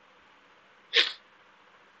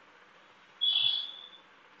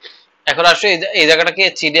 এখন আসলে এই জায়গাটাকে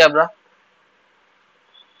চিনি আমরা।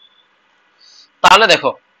 তাহলে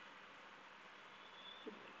দেখো,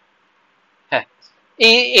 হ্যাঁ,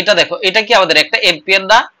 এটা দেখো, এটা কি আমাদের একটা এনপিএন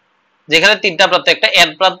না, যেখানে তিনটা প্রান্ত, একটা এন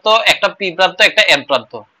প্রান্ত, একটা পি প্রান্ত, একটা এন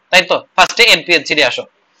প্রান্ত, তাই তো? ফার্স্টে এনপিএন চিনে আসো।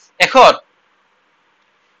 এখন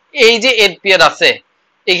এই যে এনপিএন আছে,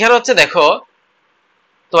 এখানে হচ্ছে দেখো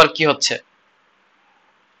তোমার কি হচ্ছে,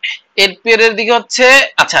 এনপিএন এর দিকে হচ্ছে,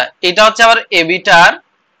 আচ্ছা এটা হচ্ছে আমার এমিটার,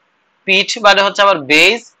 পিচ মানে হচ্ছে আমার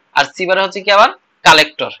বেস, আর সি মানে হচ্ছে কি আমার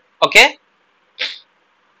কালেক্টর। ওকে,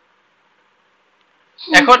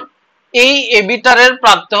 এখন এই এমিটারের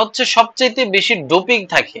প্রান্তে হচ্ছে সবচেয়ে বেশি ডোপিং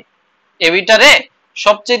থাকে, এমিটারে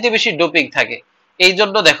সবচেয়ে বেশি ডোপিং থাকে। এই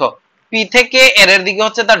জন্য দেখো পি থেকে এর এর দিকে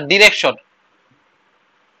হচ্ছে তার ডিরেকশন,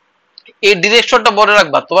 এই ডিরেকশনটা মনে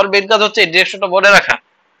রাখবা, তোমার মেইন কাজ হচ্ছে এই ডিরেকশনটা মনে রাখা।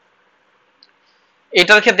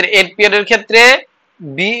 এটার ক্ষেত্রে এনপিএন এর ক্ষেত্রে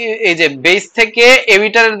বি, এই যে বেস থেকে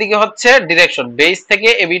এমিটারের দিকে হচ্ছে ডিরেকশন, বেস থেকে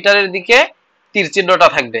এমিটারের দিকে তীর চিহ্নটা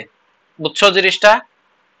থাকবে। বুঝছো জিনিসটা?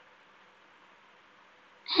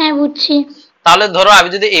 হ্যাঁ বুঝছি। তাহলে ধরো আমি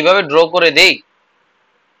যদি এইভাবে ড্র করে দেই,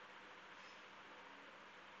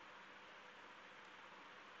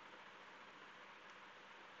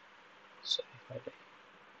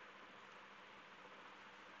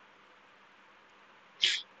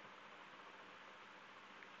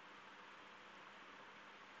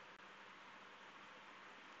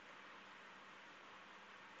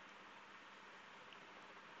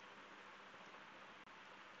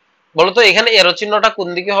 বলতো এখানে এরো চিহ্নটা কোন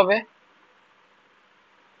দিকে হবে?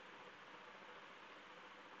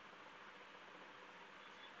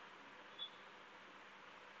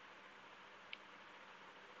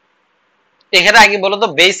 এখানে আগে বলতো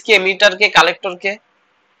বেস কে, এমিটার কে, কালেক্টর কে?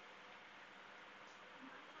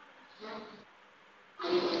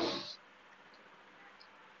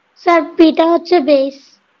 স্যার পিটা হচ্ছে বেস।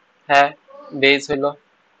 হ্যাঁ, বেস হইলো।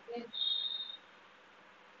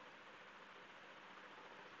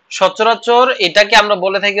 সচরাচর এটাকে আমরা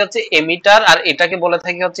বলে থাকি হচ্ছে এমিটার, আর এটাকে বলে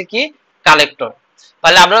থাকি হচ্ছে কি কালেক্টর।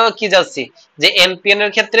 তাহলে আমরা কি যাচ্ছি, যে এনপিএন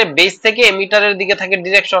এর ক্ষেত্রে বেস থেকে এমিটারের দিকে থাকে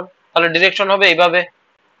ডিরেকশন, তাহলে ডিরেকশন হবে এইভাবে,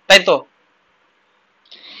 তাই তো?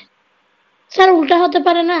 স্যার উল্টা হতে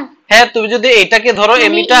পারে না? হ্যাঁ, তুমি যদি এটাকে ধরো মানে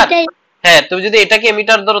এমিটার, এটাই। হ্যাঁ তুমি যদি এটাকে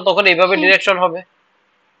এমিটার ধরো তখন এইভাবে হ্যাঁ ডিরেকশন হবে।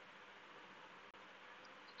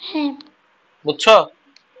 হ্যাঁ বুঝছো?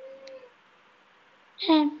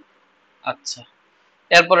 হ্যাঁ। আচ্ছা,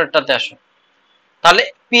 এরপরেরটাতে আসো। তাহলে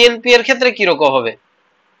পিএনপি এর ক্ষেত্রে কি রকম হবে?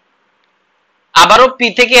 আবারও পি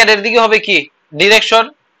থেকে এর এর দিকে হবে কি ডিরেকশন,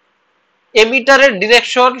 এমিটারের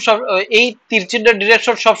ডিরেকশন সব, এই তীর চিহ্নের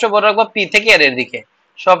ডিরেকশন সবসময় মনে রাখবো পি থেকে এর এর দিকে,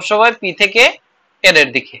 সবসময় পি থেকে এর এর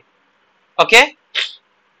দিকে। ওকে,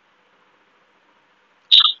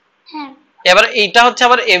 হ্যাঁ এবার এইটা হচ্ছে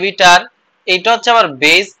আমার এমিটার, এইটা হচ্ছে আমার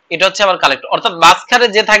বেস, এটা হচ্ছে আমার কালেক্টর, অর্থাৎ মাঝখানে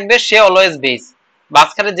যে থাকবে সে অলওয়েজ বেস,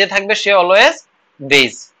 মাঝখানে যে থাকবে সে অলওয়েজ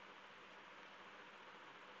বেস।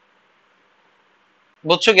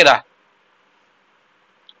 বুঝছো কিনা?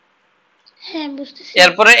 হ্যাঁ বুঝতেছি।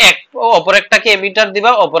 এরপরে এক অপর একটাকে এমিটার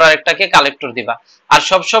দিবা, অপর আরেকটাকে কালেক্টর দিবা। আর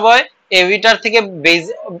সব সময় এমিটার থেকে বেজ,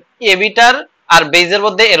 এমিটার আর বেজের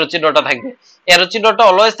মধ্যে এরো চিহ্নটা থাকবে, এরো চিহ্নটা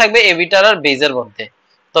অলওয়েজ থাকবে এমিটার আর বেজের মধ্যে।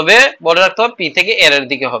 তবে মনে রাখতে হবে পি থেকে এর এর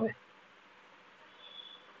দিকে হবে।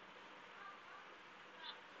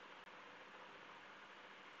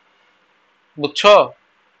 বুঝছো?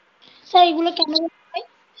 স্যার এগুলো কেন হয়?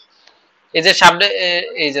 এই যে সামনে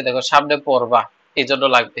এই যে দেখো সামনে পড়বা, এই জন্য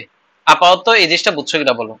লাগবে। আপাতত এই জিনিসটা বুঝছো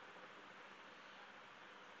কিনা বলো।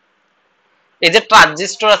 এই যে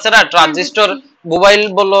ট্রানজিস্টর আছে না, হ্যাঁ ট্রানজিস্টর, বুঝছি। মোবাইল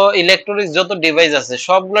বলো, ইলেকট্রনিক্স যত ডিভাইস আছে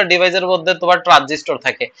সবগুলো ডিভাইসের মধ্যে তোমার ট্রানজিস্টর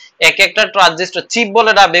থাকে। এক একটা ট্রানজিস্টর, চিপ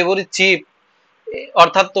বলে না, মেমোরি চিপ,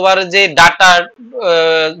 অর্থাৎ তোমার যে ডাটা,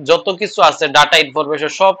 যত কিছু আছে ডাটা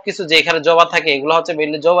ইনফরমেশন সবকিছু যে এখানে জমা থাকে, এগুলো হচ্ছে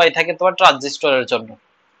মেইনলি জমাই থাকে তোমার ট্রানজিস্টরের জন্য।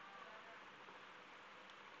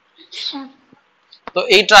 আচ্ছা তো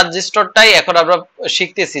এই ট্রানজিস্টরটাই এখন আমরা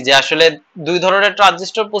শিখতেছি যে আসলে দুই ধরনের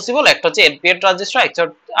ট্রানজিস্টর পসিবল, একটা হচ্ছে এনপিএন ট্রানজিস্টর,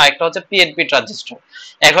 একটা হচ্ছে পিএনপি ট্রানজিস্টর।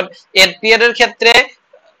 এখন এনপিএন এর ক্ষেত্রে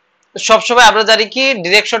সবসময় আমরা জানি কি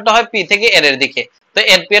ডিরেকশনটা হয় পি থেকে এন এর দিকে, তো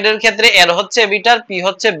এনপিএন এর ক্ষেত্রে এন হচ্ছে এমিটার, পি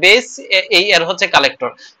হচ্ছে বেস, এই এন হচ্ছে কালেক্টর।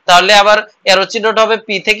 তাহলে আবার এরো চিহ্নটা হবে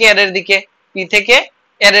পি থেকে এন এর দিকে, পি থেকে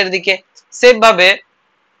এন এর দিকে। সেম ভাবে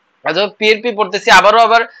পি এর পি পড়তেছি,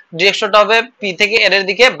 আবার ডিরেকশনটা হবে পি থেকে এন এর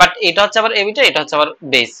দিকে, বাট এটা হচ্ছে আবার এমিটার, এটা হচ্ছে আবার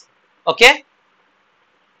বেস। ওকে,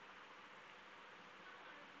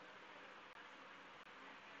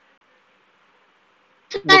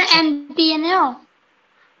 স্যার বুঝছো? এনপিএন এও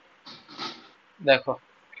দেখো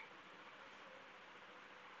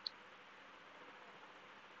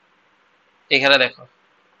এখানে দেখো,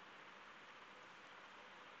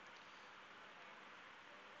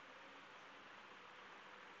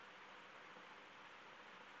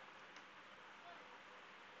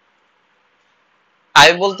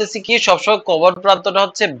 আমি বলতেছি কি সবসময় কমন প্রান্তটা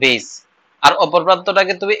হচ্ছে বেস, আর অপর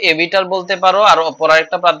প্রান্তটাকে তুমি এমিটার বলতে পারো, আর অপর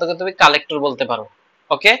আরেকটা প্রান্তকে তুমি কালেক্টর বলতে পারো।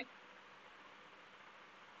 ওকে,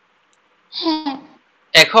 হ্যাঁ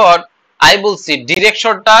এখন আমি বলছি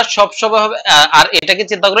ডিরেকশনটা সবসময় হবে, আর এটাকে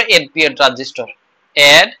চিন্তা করো NPN transistor,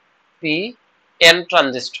 N P N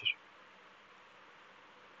transistor,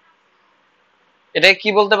 এটাকে কি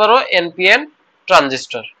বলতে পারো, এনপিএন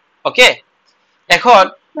ট্রানজিস্টর। ওকে, এখন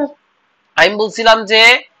আমি বলছিলাম যে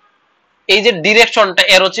এই যে ডিরেকশনটা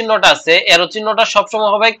এরো চিহ্নটা আছে, এরো চিহ্নটা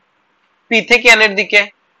সবসময় হবে পি থেকে এন এর দিকে,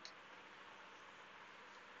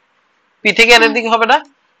 পি থেকে এন এর হ্যাঁ দিকে হবে না?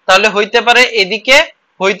 তাহলে হইতে পারে এদিকে,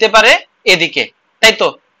 হইতে পারে এদিকে, তাই তো?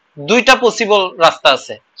 দুইটা পসিবল রাস্তা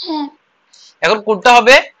আছে। হ্যাঁ এখন কোনটা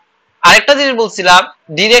হবে? আরেকটা জিনিস বলছিলাম,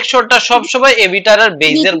 ডিরেকশনটা সবসময় এমিটার আর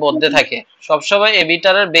বেইজের মধ্যে থাকে, সবসময়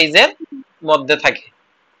এমিটার আর বেইজের মধ্যে থাকে।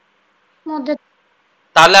 মধ্যে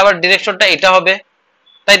তাহলে আবার ডিরেকশনটা এটা হবে,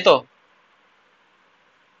 তাই তো?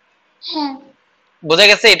 হ্যাঁ বোঝা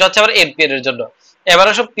গেছে? এটা হচ্ছে আবার এনপিএন এর জন্য। এবার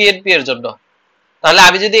আসো পিএনপি এর জন্য। তাহলে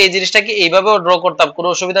আমি যদি এই জিনিসটাকে এইভাবেও ড্র করতাম, কোনো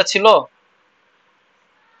অসুবিধা ছিল?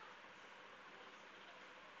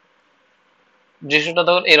 দৃশ্যটা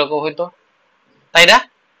তখন এরকম হইতো, তাই না?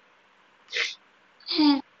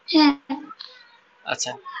 হ্যাঁ হ্যাঁ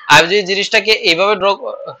আচ্ছা, আমি যদি জিনিসটাকে এইভাবে ড্র,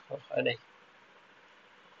 হয় নাই,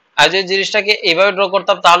 আমি যদি জিনিসটাকে এইভাবে ড্র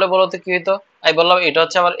করতাম তাহলে বলতো কি হইতো? আমি বললাম এটা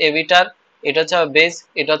হচ্ছে আমার এমিটার, এটা হচ্ছে আমার বেস,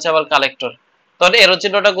 এটা হচ্ছে আমার কালেক্টর। তখন এরো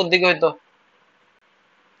চিহ্নটা কোন দিকে হইতো?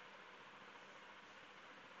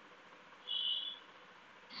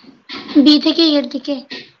 বি থেকে এর দিকে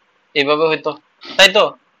এইভাবে হইতো, তাই তো?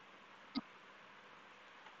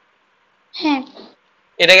 হ্যাঁ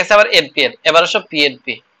এটা গেছে আবার এনপিএন, এবার আসো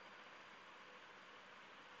পিএনপি।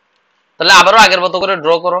 তাহলে আবারও আগের মতো করে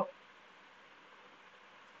ড্র করো।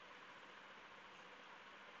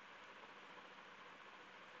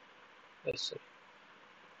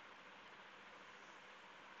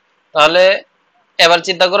 তাহলে এবার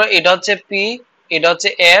চিন্তা করো, এটা হচ্ছে পি, এটা হচ্ছে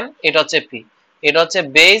এন, এটা হচ্ছে পি, এটা হচ্ছে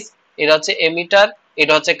বেস, এটা হচ্ছে এমিটার,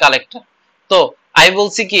 এটা হচ্ছে কালেক্টর। তো আমি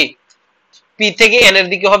বলছি কি পি থেকে এন এর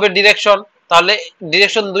দিকে হবে ডিরেকশন, তাহলে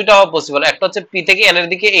ডিরেকশন দুইটা হওয়া পসিবল, একটা হচ্ছে পি থেকে এন এর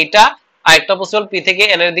দিকে এইটা, আর একটা পসিবল পি থেকে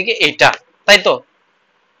এন এর দিকে এইটা, তাই তো?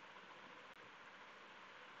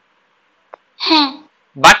 হ্যাঁ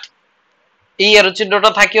বাট এই এরো চিহ্নটা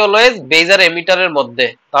থাকে অলওয়েজ বেজ আর এমিটারের মধ্যে,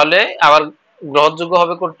 তাহলে আবার গ্রহণযোগ্য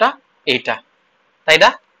হবে কোনটা? এইটা, তাই না?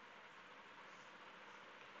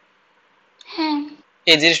 হ্যাঁ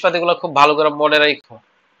এই জিনিসপাতিগুলো খুব ভালো করে মনে রাখো,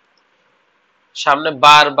 সামনে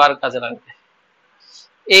বারবার কাজে লাগবে।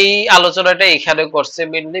 এই আলোচনাটা এখানে করছে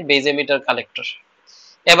মেইনলি বেজ এমিটার কালেক্টর।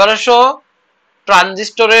 এবার আসো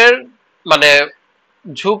ট্রানজিস্টরের মানে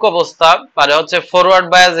ঝুঁক অবস্থা, মানে হচ্ছে ফরওয়ার্ড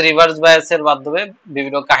বায়াস রিভার্স বায়াসের মাধ্যমে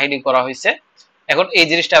বিভিন্ন কাহিনী করা হয়েছে। এখন এই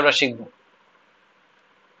জিনিসটা আমরা শিখবো।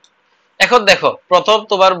 এখন দেখো, প্রথম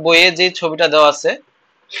তোমার বইয়ে যে ছবিটা দেওয়া আছে,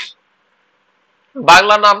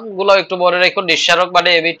 বাংলা নামগুলো একটু মনে রেখো, নিঃসারক মানে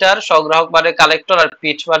এমিটার, সংগ্রাহক মানে কালেক্টর, আর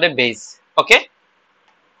পিচ মানে বেস। ওকে,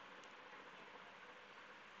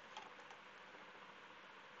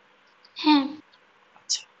 হ্যাঁ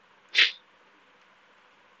আচ্ছা,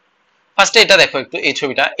 ফার্স্টে এটা দেখো একটু, এই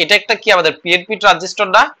ছবিটা, এটা একটা কি আমাদের পিএনপি ট্রানজিস্টর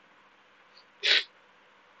না?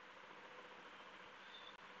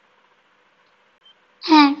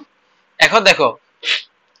 হ্যাঁ এখন দেখো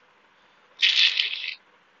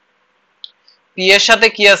পি এর সাথে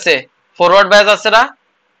কি আছে? ফরওয়ার্ড বায়াস আছে না?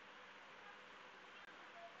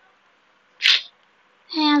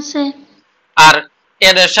 হ্যাঁ আছে আর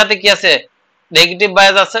এন এর সাথে কি আছে? নেগেটিভ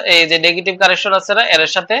বায়াস আছে, এই যে নেগেটিভ কানেকশন আছে না এর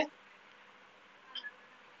সাথে?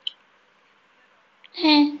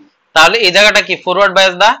 হ্যাঁ তাহলে এই জায়গাটা কি ফরওয়ার্ড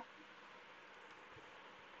বায়াস না?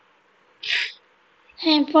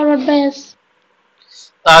 হ্যাঁ ফরওয়ার্ড বায়াস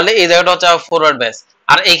তাহলে এই জায়গাটা হচ্ছে ফরওয়ার্ড বায়াস।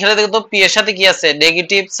 আর এইখানে দেখো তো পি এর সাথে কি আছে?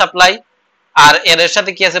 নেগেটিভ সাপ্লাই, আর এন এর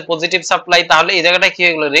সাথে কি আছে? Positive supply. তাহলে এই জায়গাটা কি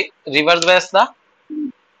হয়ে গেল? রিভার্স বায়াস না?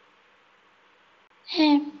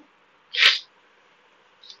 হ্যাঁ।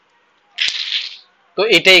 তো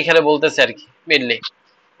এটাই এখানে বলতেছে আর কি মেইনলি।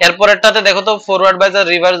 এরপরেরটাতে দেখো তো ফরওয়ার্ড বাইস আর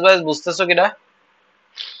রিভার্স বাইস বুঝতেছো কিনা?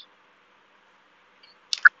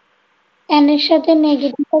 এন এর সাথে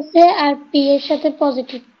নেগেটিভ আছে আর পি এর সাথে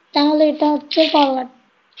পজিটিভ, তাহলে এটা হচ্ছে ফরওয়ার্ড।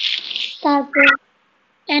 তারপর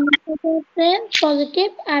এন এর সাথে আছে পজিটিভ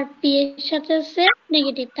আর পি এর সাথে আছে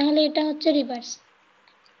নেগেটিভ, তাহলে এটা হচ্ছে রিভার্স।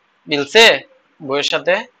 মিলছে বইয়ের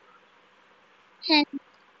সাথে? হ্যাঁ,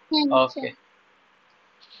 হ্যাঁ মিলছে। ওকে,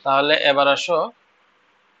 তাহলে এবার আসো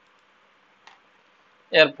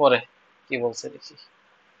এরপরে কি বলছে দেখি।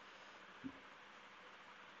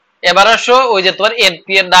 এবার আসো ওই যে তোমার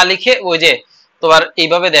এনপি এর না লিখে ওই যে তোমার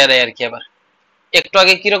এইভাবে দেয় নাই আর কি। এবার একটু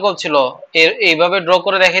আগে কিরকম ছিল, এইভাবে ড্র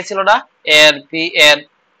করে দেখাইছিল না, এন পি এন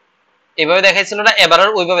এইভাবে দেখাইছিল না, এবার আর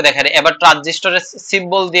ওইভাবে দেখায় না, এবার ট্রানজিস্টরের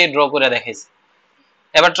সিম্বল দিয়ে ড্র করে দেখাইছে।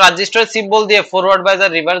 এবার ট্রানজিস্টরের সিম্বল দিয়ে ফরওয়ার্ড বাইস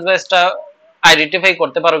আর রিভার্স বাইসটা আইডেন্টিফাই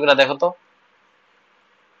করতে পারো কিনা দেখো তো।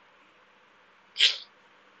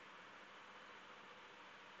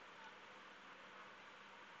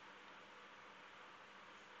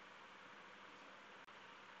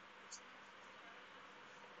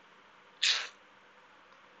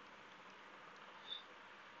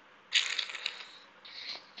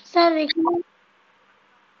 স্যার এখানে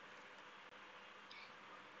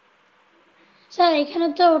স্যার এখানে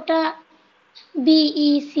তো ওটা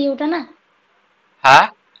বিইসি ওটা না, হ্যাঁ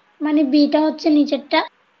মানে বিটা হচ্ছে নিচেরটা।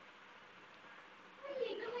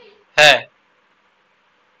 হ্যাঁ,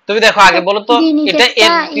 তুমি দেখো আগে বলো তো, বি এটা নিচেরটা ই,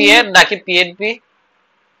 এনপি এর নাকি পিএনপি?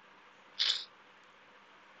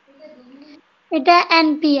 এটা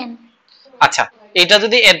এনপিএন। আচ্ছা, এটা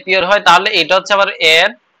যদি এনপি এর হয় তাহলে এটা হচ্ছে আবার এন,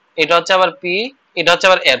 এটা হচ্ছে আবার পি, এটা হচ্ছে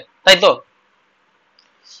আবার এন, তাই তো?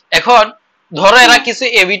 এখন ধরো এরা হ্যাঁ, কিছু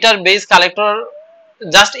এবিটার বেস কালেক্টর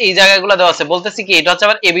জাস্ট এই জায়গাগুলো দেওয়া আছে, বলতেছি কি এটা হচ্ছে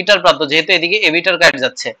আবার এবিটার প্রান্ত, যেহেতু এদিকে এবিটার কাট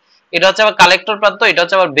যাচ্ছে, এটা হচ্ছে আবার কালেক্টর প্রান্ত, এটা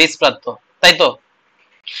হচ্ছে আবার বেস প্রান্ত, তাই তো?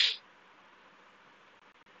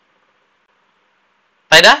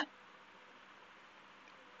 তাই না?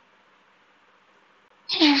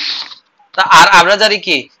 হ্যাঁ, তা আর আমরা জানি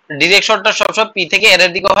কি ডিরেকশনটা সবসময় পি থেকে এন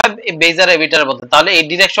এর দিকে হয় বেজ আর এবিটার মধ্যে, তাহলে এই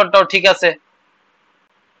ডিরেকশনটাও ঠিক আছে।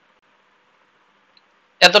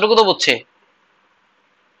 এতটুকু তো বুঝছি।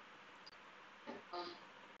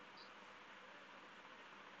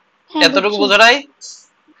 হ্যাঁ এতটুকু বুঝছি। বুঝো নাই?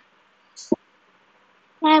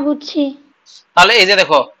 হ্যাঁ বুঝছি। তাহলে এই যে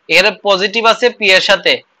দেখো এখানে পজিটিভ আছে পি এর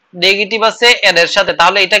সাথে, নেগেটিভ আছে এন এর সাথে,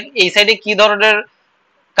 তাহলে এটা এই সাইডে কি ধরনের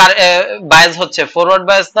বায়াস হচ্ছে? ফরওয়ার্ড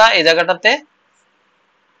বায়াস না এই জায়গাটাতে?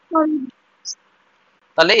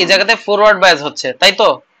 তাহলে এই জায়গাতে ফরওয়ার্ড বায়াস হচ্ছে, তাই তো?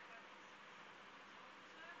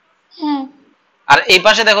 হ্যাঁ, আর এই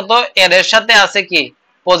পাশে দেখো তো এন এর সাথে আছে কি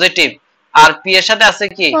পজিটিভ, আর পি এর সাথে আছে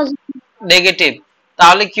কি পজিটিভ, নেগেটিভ,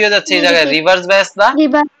 তাহলে কি হয়ে যাচ্ছে এই জায়গায় নেগেটিভ, রিভার্স বায়াস না?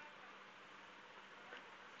 রিভার্স।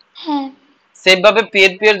 হ্যাঁ, সেম ভাবে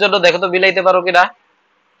পিএনপি এর জন্য দেখো তো মিলাইতে পারো কিনা।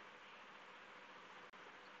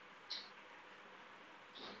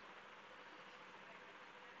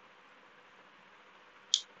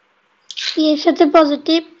 পি এর সাথে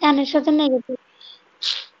পজিটিভ, এন এর সাথে নেগেটিভ,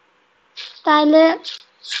 তাইলে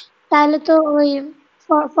তাইলে তো ওই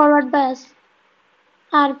ফরওয়ার্ড বায়াস।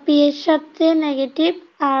 আর পি এর সাথে নেগেটিভ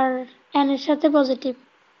আর এন এর সাথে পজিটিভ,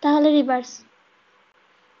 তাহলে রিভার্স।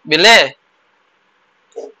 মিলে?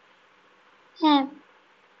 হ্যাঁ,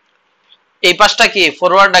 এই পাশটা কি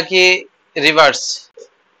ফরওয়ার্ড নাকি রিভার্স?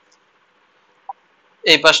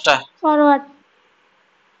 এই পাশটা। ফরওয়ার্ড।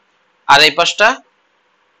 আর এই পাশটা?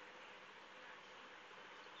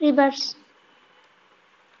 রিভার্স।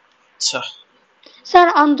 আচ্ছা, স্যার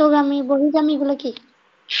অন্তর্গামী বহির্গামী এগুলো কি?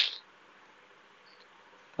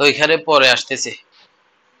 ওইখানে পরে আসতেছি।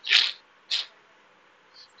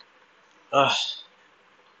 আহ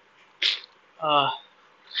আহ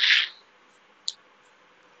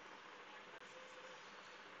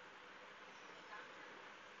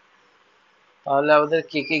তাহলে আমাদের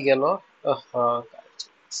কি কি গেল?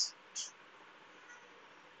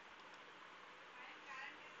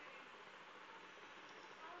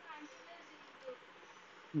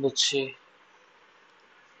 বুঝছি।